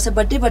झार दस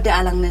बड्डे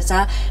आलाङ्ने सा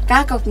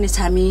काकप्ने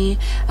छामी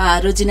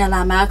रोजिना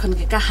लामा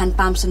खन्की काहान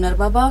पाम सुनर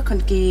बाबा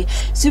खन्की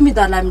सुमी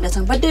दरलामी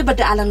दसङ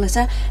बड्डे आलाङ्ने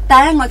सा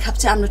टायाङमा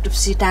खाप्चे आम्नो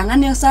टुप्सी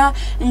टाङाने सा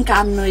इनका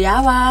आम्नो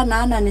यावा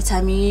नानी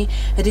छामी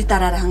Rita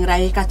रारहाङ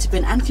Rai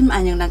काचिपेन आनखिम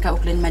आन्यङ डाङ्का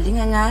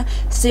malinganga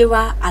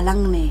sewa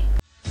alangne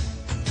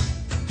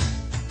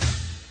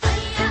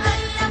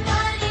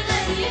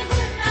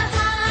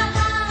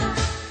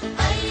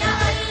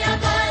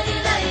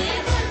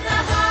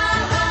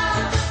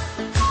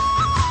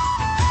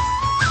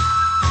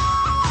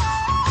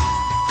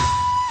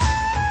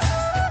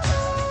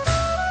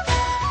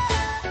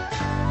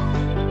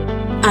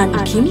Aan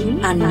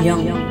Khim Aan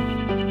Yong